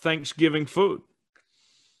favorite Thanksgiving food?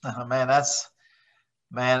 Man,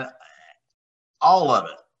 all of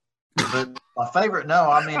it. But my favorite,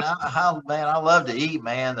 I love to eat,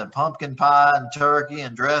 man, the pumpkin pie and turkey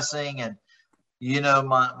and dressing. And,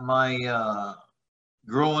 my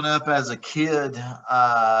growing up as a kid,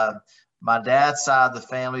 my dad's side of the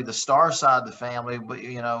family, the Star side of the family, but,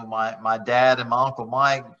 my dad and my Uncle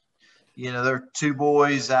Mike, they're two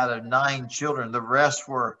boys out of 9 children. The rest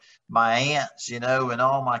were my aunts, and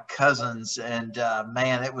all my cousins. And,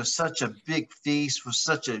 man, it was such a big feast with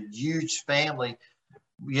such a huge family.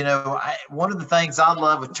 One of the things I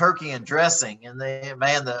love with turkey and dressing, and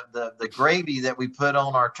the gravy that we put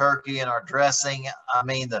on our turkey and our dressing,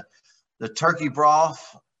 the turkey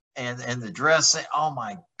broth and the dressing, oh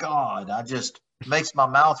my God, makes my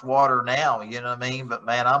mouth water now, you know what I mean? But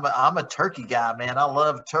man, I'm a turkey guy, man. I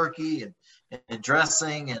love turkey and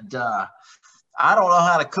dressing, and I don't know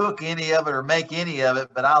how to cook any of it or make any of it,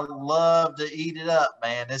 but I love to eat it up,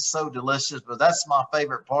 man. It's so delicious. But that's my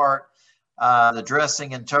favorite part, the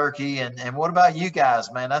dressing and turkey. And what about you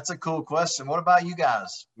guys, man? That's a cool question. What about you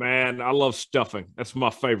guys? Man, I love stuffing. That's my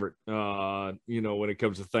favorite, when it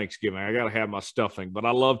comes to Thanksgiving. I got to have my stuffing. But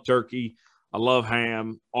I love turkey. I love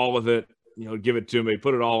ham, all of it. Give it to me.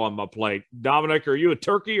 Put it all on my plate. Dominic, are you a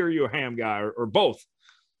turkey or are you a ham guy or both?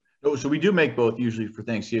 No, so we do make both usually for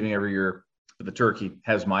Thanksgiving every year. But the turkey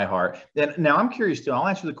has my heart. And now I'm curious too. I'll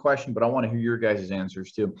answer the question, but I want to hear your guys'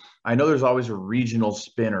 answers too. I know there's always a regional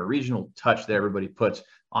spin or regional touch that everybody puts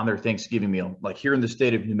on their Thanksgiving meal, like here in the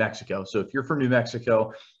state of New Mexico. So if you're from New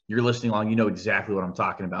Mexico, you're listening along, you know exactly what I'm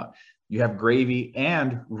talking about. You have gravy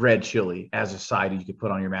and red chili as a side you could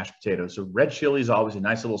put on your mashed potatoes. So red chili is always a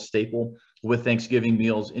nice little staple with Thanksgiving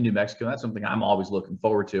meals in New Mexico. That's something I'm always looking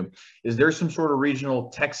forward to. Is there some sort of regional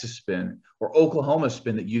Texas spin or Oklahoma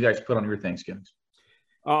spin that you guys put on your Thanksgivings?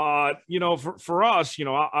 For us,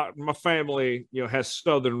 my family, has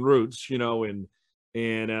Southern roots, in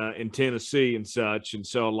Tennessee and such. And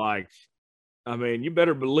so you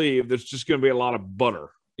better believe there's just going to be a lot of butter.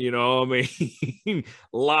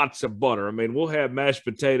 Lots of butter. We'll have mashed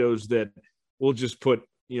potatoes that we'll just put,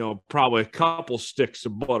 probably a couple sticks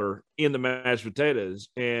of butter in the mashed potatoes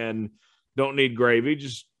and don't need gravy,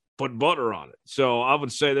 just put butter on it. So I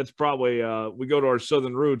would say that's probably, we go to our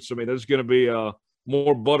Southern roots. There's going to be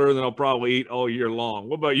more butter than I'll probably eat all year long.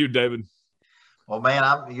 What about you, David? Well, man,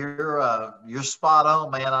 you're spot on,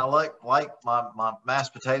 man. I like my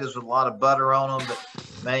mashed potatoes with a lot of butter on them,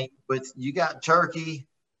 but man, you got turkey,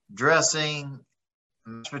 dressing,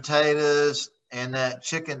 mashed potatoes, and that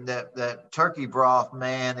chicken, that turkey broth,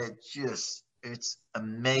 man, it's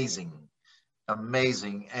amazing,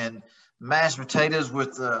 amazing. And mashed potatoes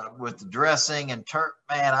with the dressing and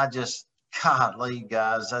man, golly,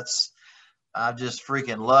 guys, I just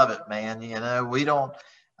freaking love it, man. You know, we don't.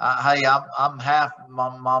 Hey, I'm half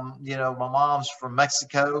my mom. You know, my mom's from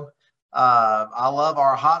Mexico. I love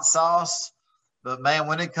our hot sauce, but man,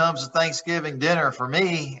 when it comes to Thanksgiving dinner for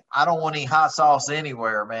me, I don't want any hot sauce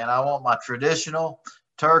anywhere, man. I want my traditional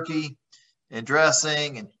turkey and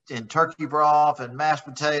dressing and turkey broth and mashed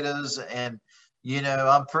potatoes. And you know,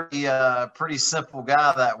 I'm pretty simple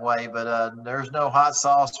guy that way, but there's no hot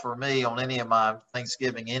sauce for me on any of my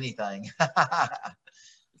Thanksgiving anything.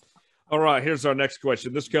 All right, here's our next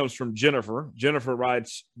question. This comes from Jennifer. Jennifer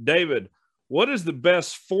writes, David, what is the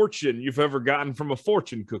best fortune you've ever gotten from a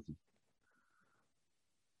fortune cookie?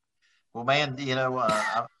 Well, man, you know,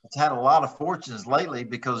 I've had a lot of fortunes lately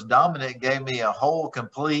because Dominic gave me a whole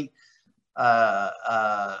complete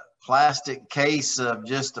plastic case of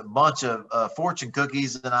just a bunch of fortune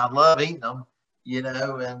cookies, and I love eating them, you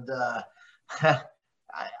know, and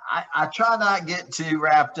I try not get too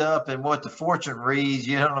wrapped up in what the fortune reads,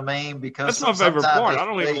 you know what I mean? Because that's my favorite part. I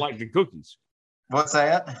don't even like the cookies. What's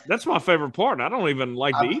that? That's my favorite part. I don't even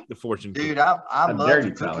like to eat the fortune cookies. Dude, I love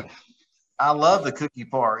the cookie. I love the cookie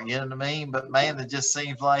part, you know what I mean? But man, it just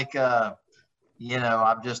seems like you know,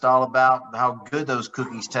 I'm just all about how good those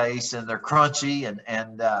cookies taste, and they're crunchy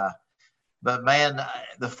but man,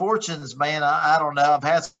 the fortunes, man, I don't know. I've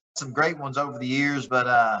had some great ones over the years,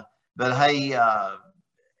 but hey,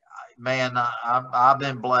 man, I've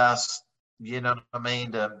been blessed, you know what I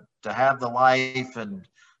mean, to have the life and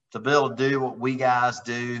to be able to do what we guys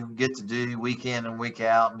get to do week in and week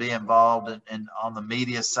out, and be involved in on the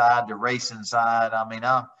media side, the racing side. I mean,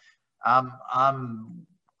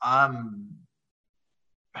 I'm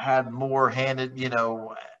had more handed, you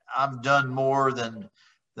know, I've done more than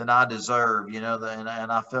I deserve, you know, and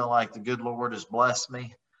I feel like the good Lord has blessed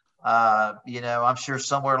me. You know, I'm sure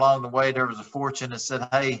somewhere along the way there was a fortune that said,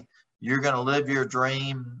 hey, you're going to live your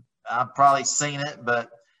dream. I've probably seen it, but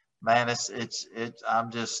man,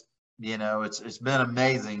 I'm just, you know, it's been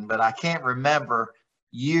amazing, but I can't remember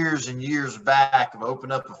years and years back of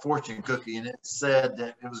opening up a fortune cookie and it said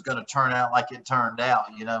that it was going to turn out like it turned out.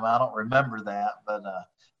 You know, I don't remember that,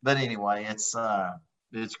 but anyway, it's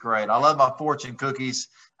great. I love my fortune cookies.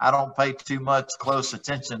 I don't pay too much close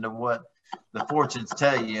attention to what the fortunes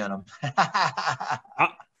tell you in them.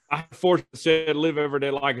 I fortune said, live every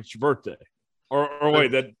day like it's your birthday. Or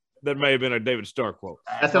wait, that may have been a David Starr quote.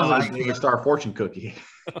 That sounds like a David Starr fortune cookie.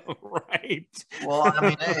 Right. Well,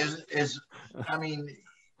 I mean,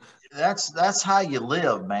 that's how you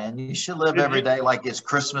live, man. You should live every day like it's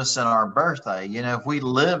Christmas and our birthday. You know, if we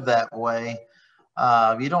live that way,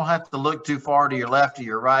 you don't have to look too far to your left or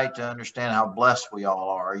your right to understand how blessed we all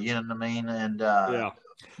are. You know what I mean? And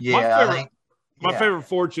my favorite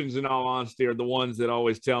fortunes, in all honesty, are the ones that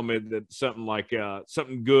always tell me that something like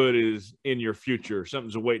something good is in your future,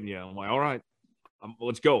 something's awaiting you. I'm like, all right,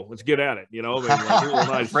 let's go, let's get at it. You know,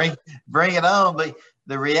 nice. bring it on. But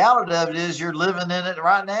the reality of it is, you're living in it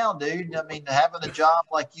right now, dude. I mean, having a job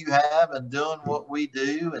like you have and doing what we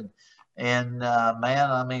do, and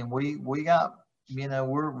man, I mean, we got, you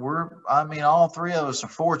know, I mean, all three of us are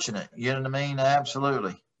fortunate. You know what I mean?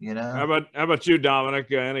 Absolutely. You know. How about you,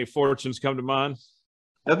 Dominic? Any fortunes come to mind?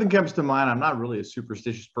 Nothing comes to mind. I'm not really a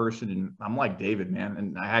superstitious person, and I'm like David, man.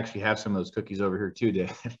 And I actually have some of those cookies over here too,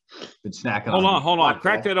 David. Been snacking. Hold on.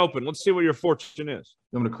 Crack that open. Let's see what your fortune is.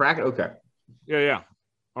 You want me to crack it? Okay. Yeah.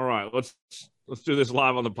 All right. Let's do this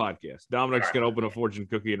live on the podcast. Dominic's gonna open a fortune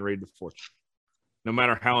cookie and read the fortune, no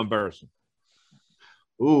matter how embarrassing.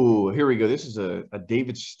 Ooh, here we go. This is a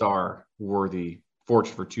David Starr worthy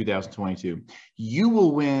fortune for 2022. You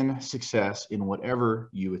will win success in whatever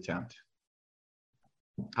you attempt.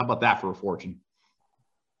 How about that for a fortune?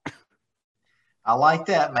 I like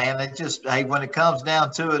that, man. Hey, when it comes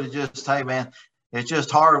down to it, hey, man, it's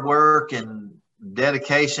just hard work and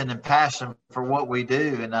dedication and passion for what we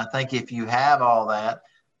do. And I think if you have all that,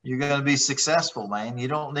 you're going to be successful, man. You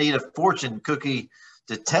don't need a fortune cookie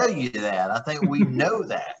to tell you that. I think we know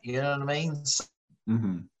that, you know what I mean?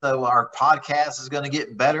 So our podcast is going to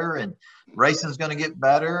get better, and racing is going to get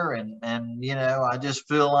better. And, you know, I just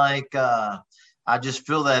feel like, I just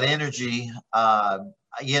feel that energy,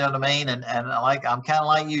 you know what I mean? And I'm kind of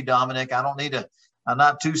like you, Dominic. I'm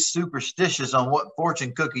not too superstitious on what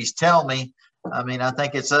fortune cookies tell me. I mean, I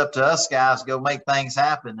think it's up to us guys to go make things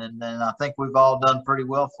happen. And I think we've all done pretty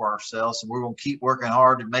well for ourselves, and we're going to keep working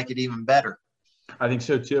hard to make it even better. I think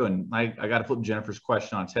so too. And I got to flip Jennifer's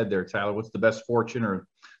question on its head there, Tyler. What's the best fortune or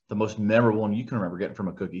the most memorable one you can remember getting from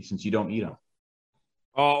a cookie, since you don't eat them?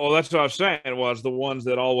 Oh, well, that's what I was saying, was the ones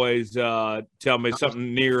that always tell me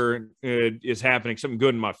something near is happening, something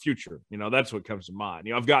good in my future. That's what comes to mind.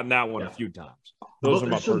 I've gotten that one a few times. Those are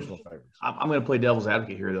my personal favorites. I'm going to play devil's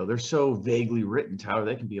advocate here, though. They're so vaguely written, Tyler,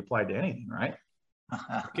 they can be applied to anything, right?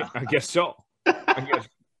 I guess so. I guess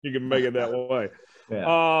you can make it that way.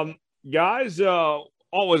 Yeah. Guys,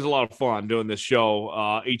 always a lot of fun doing this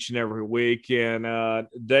show each and every week. And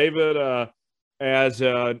David, as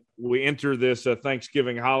we enter this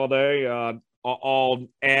Thanksgiving holiday, I'll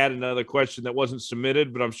add another question that wasn't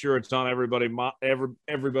submitted, but I'm sure it's on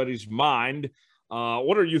everybody's mind.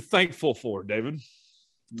 What are you thankful for, David?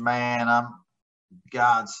 Man,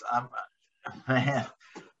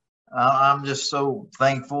 I'm just so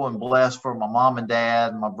thankful and blessed for my mom and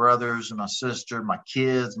dad, my brothers and my sister, my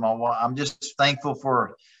kids, my wife. I'm just thankful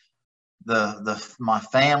for my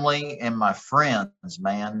family and my friends,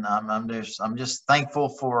 man. I'm just thankful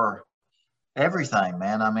for everything,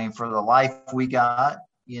 man. I mean, for the life we got.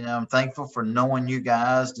 I'm thankful for knowing you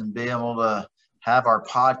guys and being able to have our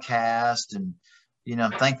podcast, and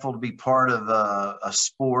I'm thankful to be part of a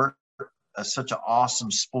sport, such an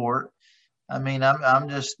awesome sport. I mean, I'm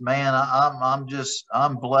just, man,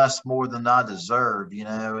 I'm blessed more than I deserve, and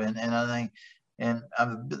I think. And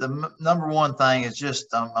the number one thing is just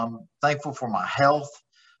I'm thankful for my health.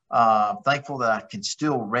 Thankful that I can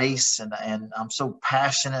still race, and I'm so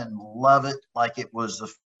passionate and love it like it was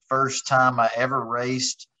the first time I ever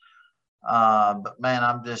raced. But man,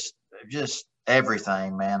 I'm just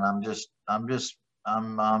everything, man. I'm just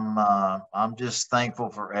thankful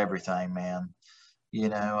for everything, man.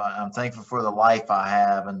 I'm thankful for the life I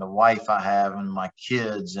have and the wife I have and my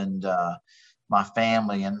kids and my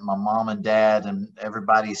family and my mom and dad and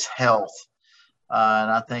everybody's health. And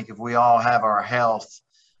I think if we all have our health,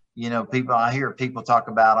 I hear people talk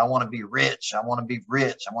about, I want to be rich. I want to be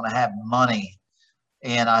rich. I want to have money.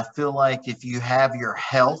 And I feel like if you have your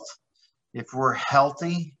health, if we're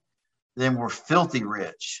healthy, then we're filthy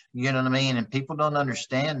rich. You know what I mean? And people don't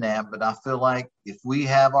understand that, but I feel like if we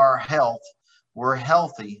have our health, we're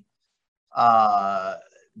healthy.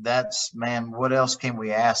 Man, what else can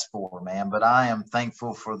we ask for, man? But I am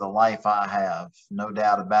thankful for the life I have, no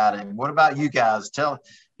doubt about it. And what about you guys?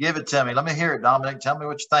 Give it to me. Let me hear it, Dominic. Tell me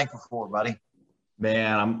what you're thankful for, buddy.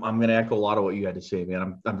 Man, I'm going to echo a lot of what you had to say,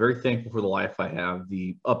 man. I'm very thankful for the life I have,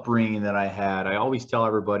 the upbringing that I had. I always tell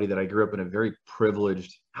everybody that I grew up in a very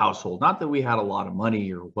privileged household. Not that we had a lot of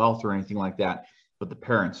money or wealth or anything like that, but the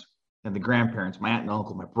parents and the grandparents, my aunt and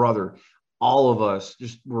uncle, my brother, all of us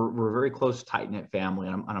we're a very close, tight-knit family,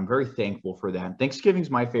 and I'm very thankful for that. Thanksgiving's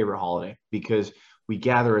my favorite holiday because we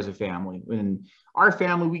gather as a family. In our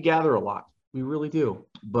family, we gather a lot. We really do.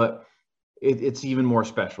 But it's even more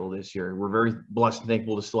special this year. We're very blessed and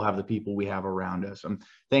thankful to still have the people we have around us. I'm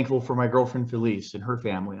thankful for my girlfriend, Felice, and her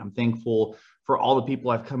family. I'm thankful for all the people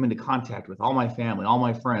I've come into contact with, all my family, all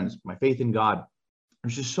my friends, my faith in God.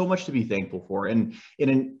 There's just so much to be thankful for. And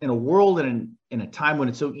in a world and in a time when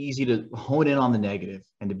it's so easy to hone in on the negative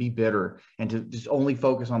and to be bitter and to just only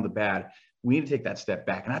focus on the bad, we need to take that step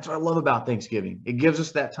back. And that's what I love about Thanksgiving. It gives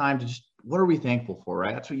us that time to just, what are we thankful for,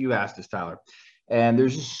 right? That's what you asked us, Tyler. And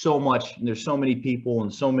there's just so much, and there's so many people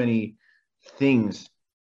and so many things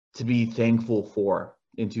to be thankful for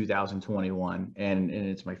in 2021. And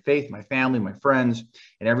it's my faith, my family, my friends,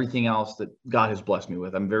 and everything else that God has blessed me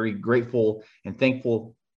with. I'm very grateful and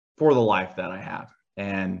thankful for the life that I have.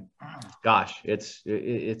 And gosh, it's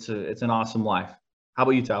an awesome life. How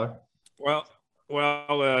about you, Tyler? Well,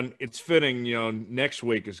 it's fitting, next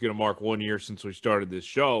week is going to mark 1 year since we started this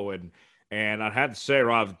show. And I had to say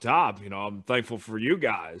right off the top, I'm thankful for you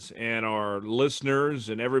guys and our listeners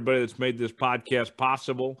and everybody that's made this podcast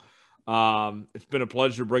possible. It's been a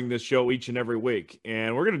pleasure to bring this show each and every week.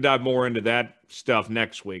 And we're going to dive more into that stuff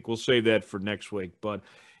next week. We'll save that for next week. But,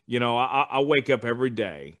 I wake up every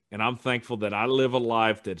day and I'm thankful that I live a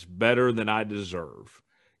life that's better than I deserve.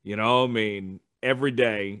 Every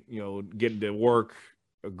day, getting to work,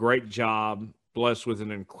 a great job, blessed with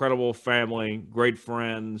an incredible family, great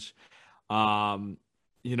friends. I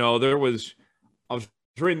was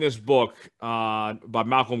reading this book by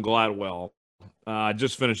Malcolm Gladwell. I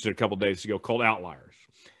just finished it a couple days ago, called Outliers.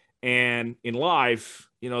 And in life,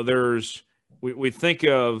 we think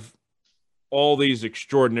of all these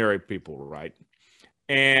extraordinary people, right?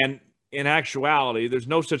 And in actuality, there's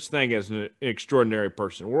no such thing as an extraordinary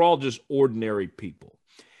person. We're all just ordinary people.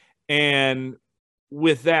 And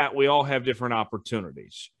with that, we all have different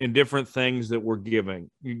opportunities and different things that we're given.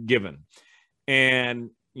 And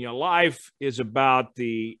life is about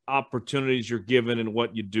the opportunities you're given and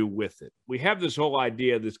what you do with it. We have this whole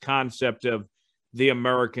idea, this concept of the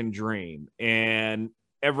American dream and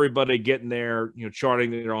everybody getting there,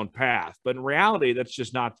 charting their own path. But in reality, that's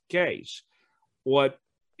just not the case. What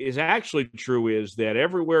is actually true is that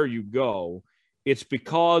everywhere you go, it's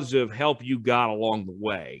because of help you got along the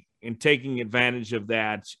way and taking advantage of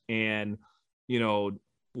that. And,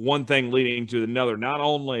 one thing leading to another, not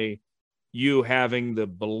only you having the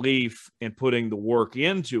belief and putting the work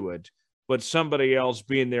into it, but somebody else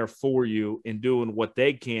being there for you and doing what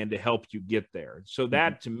they can to help you get there. So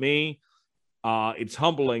that, to me, it's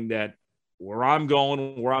humbling that where I'm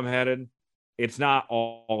going, where I'm headed, it's not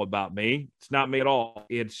all about me. It's not me at all.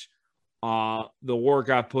 It's the work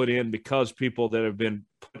I put in because people that have been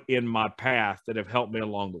put in my path that have helped me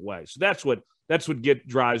along the way. So that's what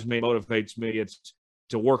drives me, motivates me. It's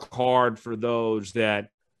to work hard for those that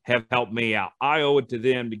have helped me out. I owe it to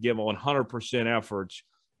them to give 100% efforts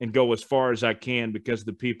and go as far as I can because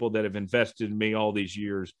the people that have invested in me all these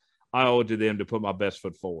years, I owe it to them to put my best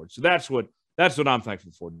foot forward. So that's what I'm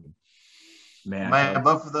thankful for. Man,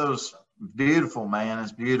 both of those beautiful, man.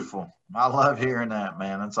 It's beautiful. I love hearing that,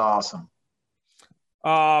 man. That's awesome.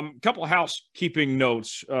 Couple of housekeeping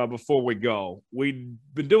notes before we go. We've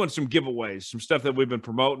been doing some giveaways, some stuff that we've been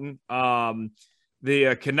promoting.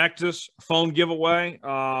 The Connectus phone giveaway.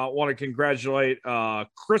 I want to congratulate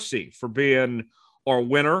Chrissy for being our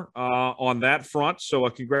winner on that front. So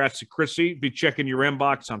congrats to Chrissy. Be checking your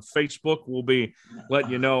inbox on Facebook. We'll be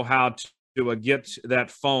letting you know how to get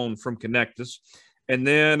that phone from Connectus. And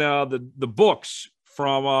then the books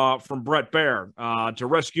from Brett Baer, To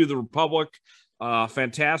Rescue the Republic.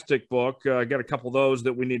 Fantastic book. Got a couple of those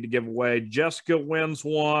that we need to give away. Jessica wins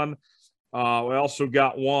one. We also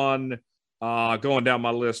got one going down my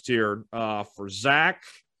list here for Zach.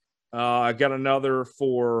 I got another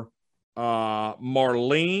for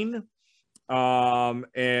Marlene,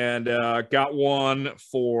 and got one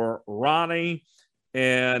for Ronnie,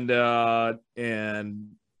 and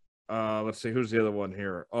let's see, who's the other one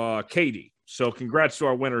here? Katie. So congrats to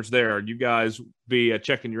our winners there. You guys be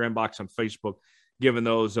checking your inbox on Facebook, giving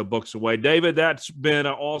those books away. David, that's been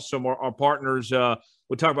awesome. Our partners,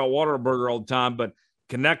 we talk about Whataburger all the time, but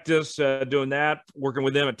Connectus, doing that, working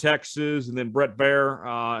with them at Texas, and then Brett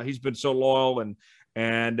Baer, he's been so loyal, and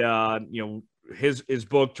his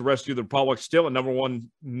book To Rescue the Republic, still a #1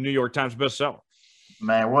 New York Times bestseller.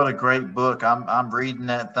 Man, what a great book. I'm reading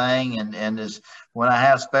that thing, and when I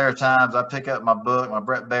have spare times, I pick up my book, my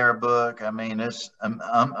Brett Baer book. I mean, it's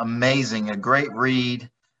amazing, a great read,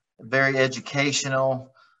 very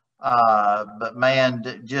educational. But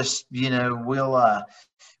man, just, we'll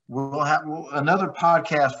have another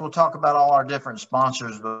podcast. We'll talk about all our different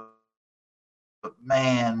sponsors, but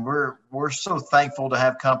man, we're so thankful to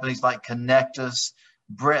have companies like Connectus,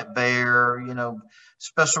 Brett Baer,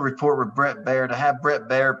 special report with Brett Baer, to have Brett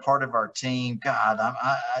Baer part of our team. God,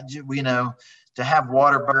 to have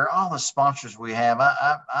Whataburger, all the sponsors we have,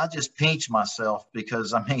 I just pinch myself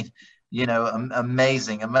because,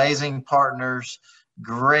 amazing partners,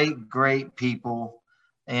 great people,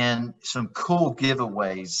 and some cool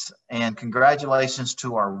giveaways. And congratulations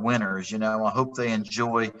to our winners. I hope they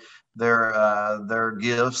enjoy their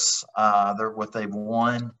gifts, what they've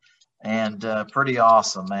won. And pretty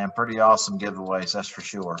awesome, man. Pretty awesome giveaways, that's for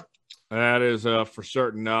sure. That is for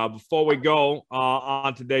certain. Before we go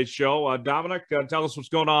on today's show, Dominic, tell us what's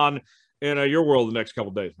going on in your world the next couple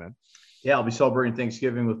of days, man. Yeah, I'll be celebrating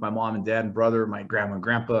Thanksgiving with my mom and dad and brother, my grandma and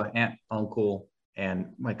grandpa, aunt, uncle,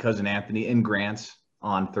 and my cousin Anthony in Grants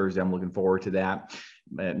on Thursday. I'm looking forward to that.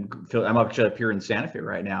 And I'm actually up here in Santa Fe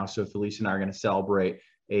right now, so Felicia and I are going to celebrate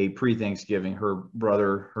a pre-Thanksgiving, her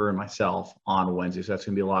brother, her, and myself on Wednesday. So that's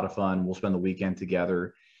going to be a lot of fun. We'll spend the weekend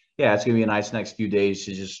together. Yeah, it's going to be a nice next few days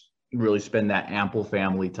to just really spend that ample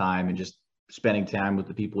family time and just spending time with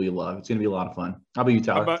the people you love. It's going to be a lot of fun. How about you,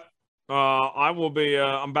 Tyler? I will be,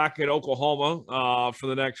 I'm back in Oklahoma for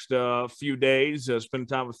the next few days, spending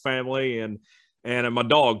time with family and my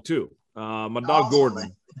dog too. My dog, awesome,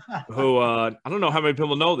 Gordon, who I don't know how many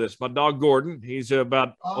people know this. My dog Gordon, he's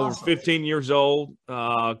about over 15 years old.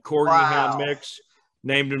 Corgi Hound mix,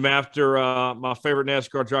 named him after my favorite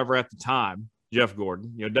NASCAR driver at the time, Jeff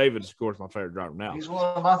Gordon. David's of course my favorite driver now. He's one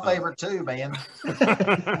of my favorite too, man.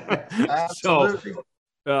 Absolutely.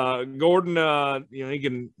 So, Gordon, I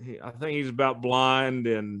think he's about blind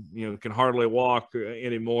and can hardly walk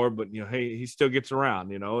anymore, but he still gets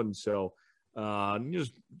around, and so.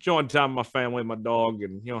 Just enjoying time with my family, my dog,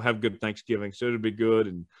 and have good Thanksgiving. So it'll be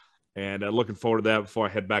good, and looking forward to that before I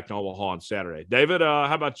head back to Omaha on Saturday. David,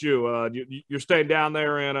 how about you? You're staying down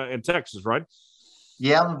there in Texas, right?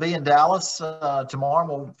 Yeah, I'm going to be in Dallas tomorrow.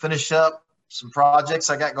 We'll finish up some projects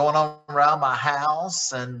I got going on around my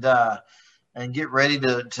house and get ready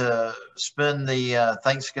to spend the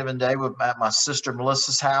Thanksgiving Day at my sister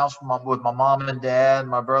Melissa's house with my mom and dad,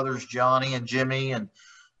 my brothers Johnny and Jimmy, and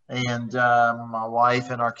my wife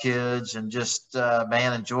and our kids, and just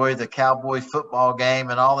enjoy the Cowboy football game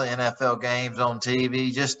and all the NFL games on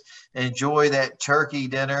TV. Just enjoy that turkey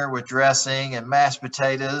dinner with dressing and mashed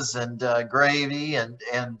potatoes and gravy, and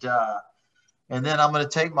then I'm going to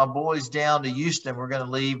take my boys down to Houston. We're going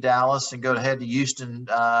to leave Dallas and head to Houston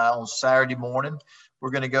on Saturday morning.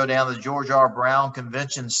 We're going to go down to the George R. Brown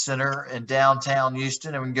Convention Center in downtown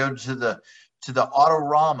Houston, and we can go to the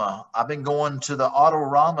Autorama. I've been going to the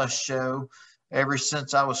Autorama show ever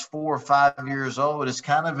since I was 4 or 5 years old. It's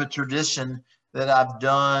kind of a tradition that I've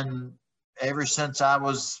done ever since I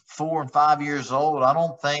was 4 and 5 years old. I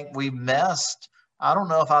don't think we missed. I don't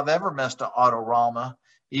know if I've ever missed an Autorama.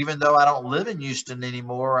 Even though I don't live in Houston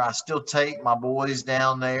anymore, I still take my boys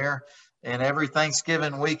down there. And every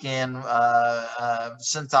Thanksgiving weekend,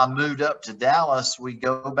 since I moved up to Dallas, we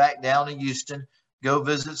go back down to Houston, go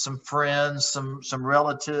visit some friends, some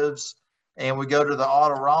relatives, and we go to the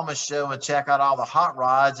Autorama show and check out all the hot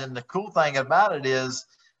rods. And the cool thing about it is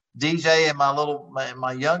DJ and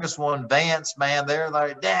my youngest one, Vance, man, they're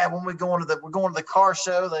like, Dad, when we're going to the car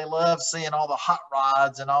show, they love seeing all the hot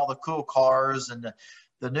rods and all the cool cars and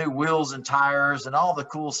the new wheels and tires and all the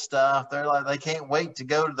cool stuff. They're like, they can't wait to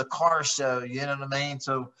go to the car show. You know what I mean?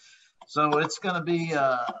 So it's going to be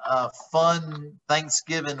a fun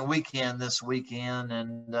Thanksgiving weekend this weekend,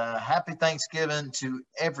 and happy Thanksgiving to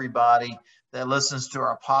everybody that listens to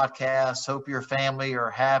our podcast. Hope your family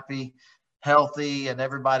are happy, healthy, and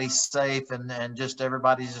everybody's safe, and just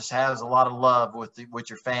everybody just has a lot of love with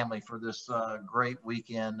your family for this great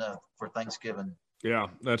weekend for Thanksgiving. Yeah,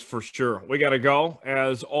 that's for sure. We got to go.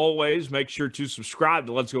 As always, make sure to subscribe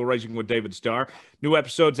to Let's Go Racing with David Starr. New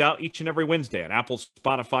episodes out each and every Wednesday on Apple,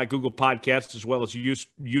 Spotify, Google Podcasts, as well as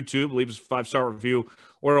YouTube. Leave us a 5-star review,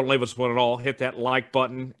 or don't leave us one at all. Hit that like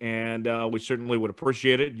button, and we certainly would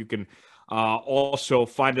appreciate it. You can also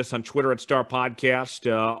find us on Twitter at Star Podcast,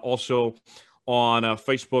 also on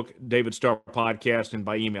Facebook, David Starr Podcast, and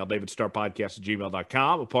by email,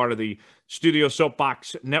 davidstarpodcast@gmail.com, a part of the Studio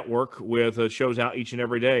Soapbox Network with shows out each and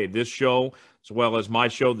every day. This show, as well as my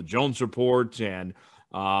show, The Jones Report, and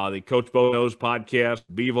the Coach Bo Knows podcast,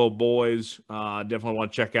 Bevo Boys. Definitely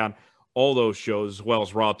want to check out all those shows, as well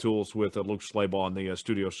as Raw Tools with Luke Slabaugh on the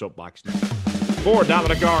Studio Soapbox Network. For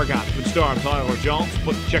Dominic Aragon, David Starr, and Tyler Jones,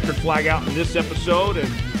 put the checkered flag out in this episode, and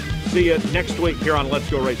see you next week here on Let's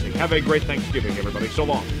Go Racing. Have a great Thanksgiving, everybody. So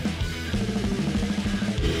long.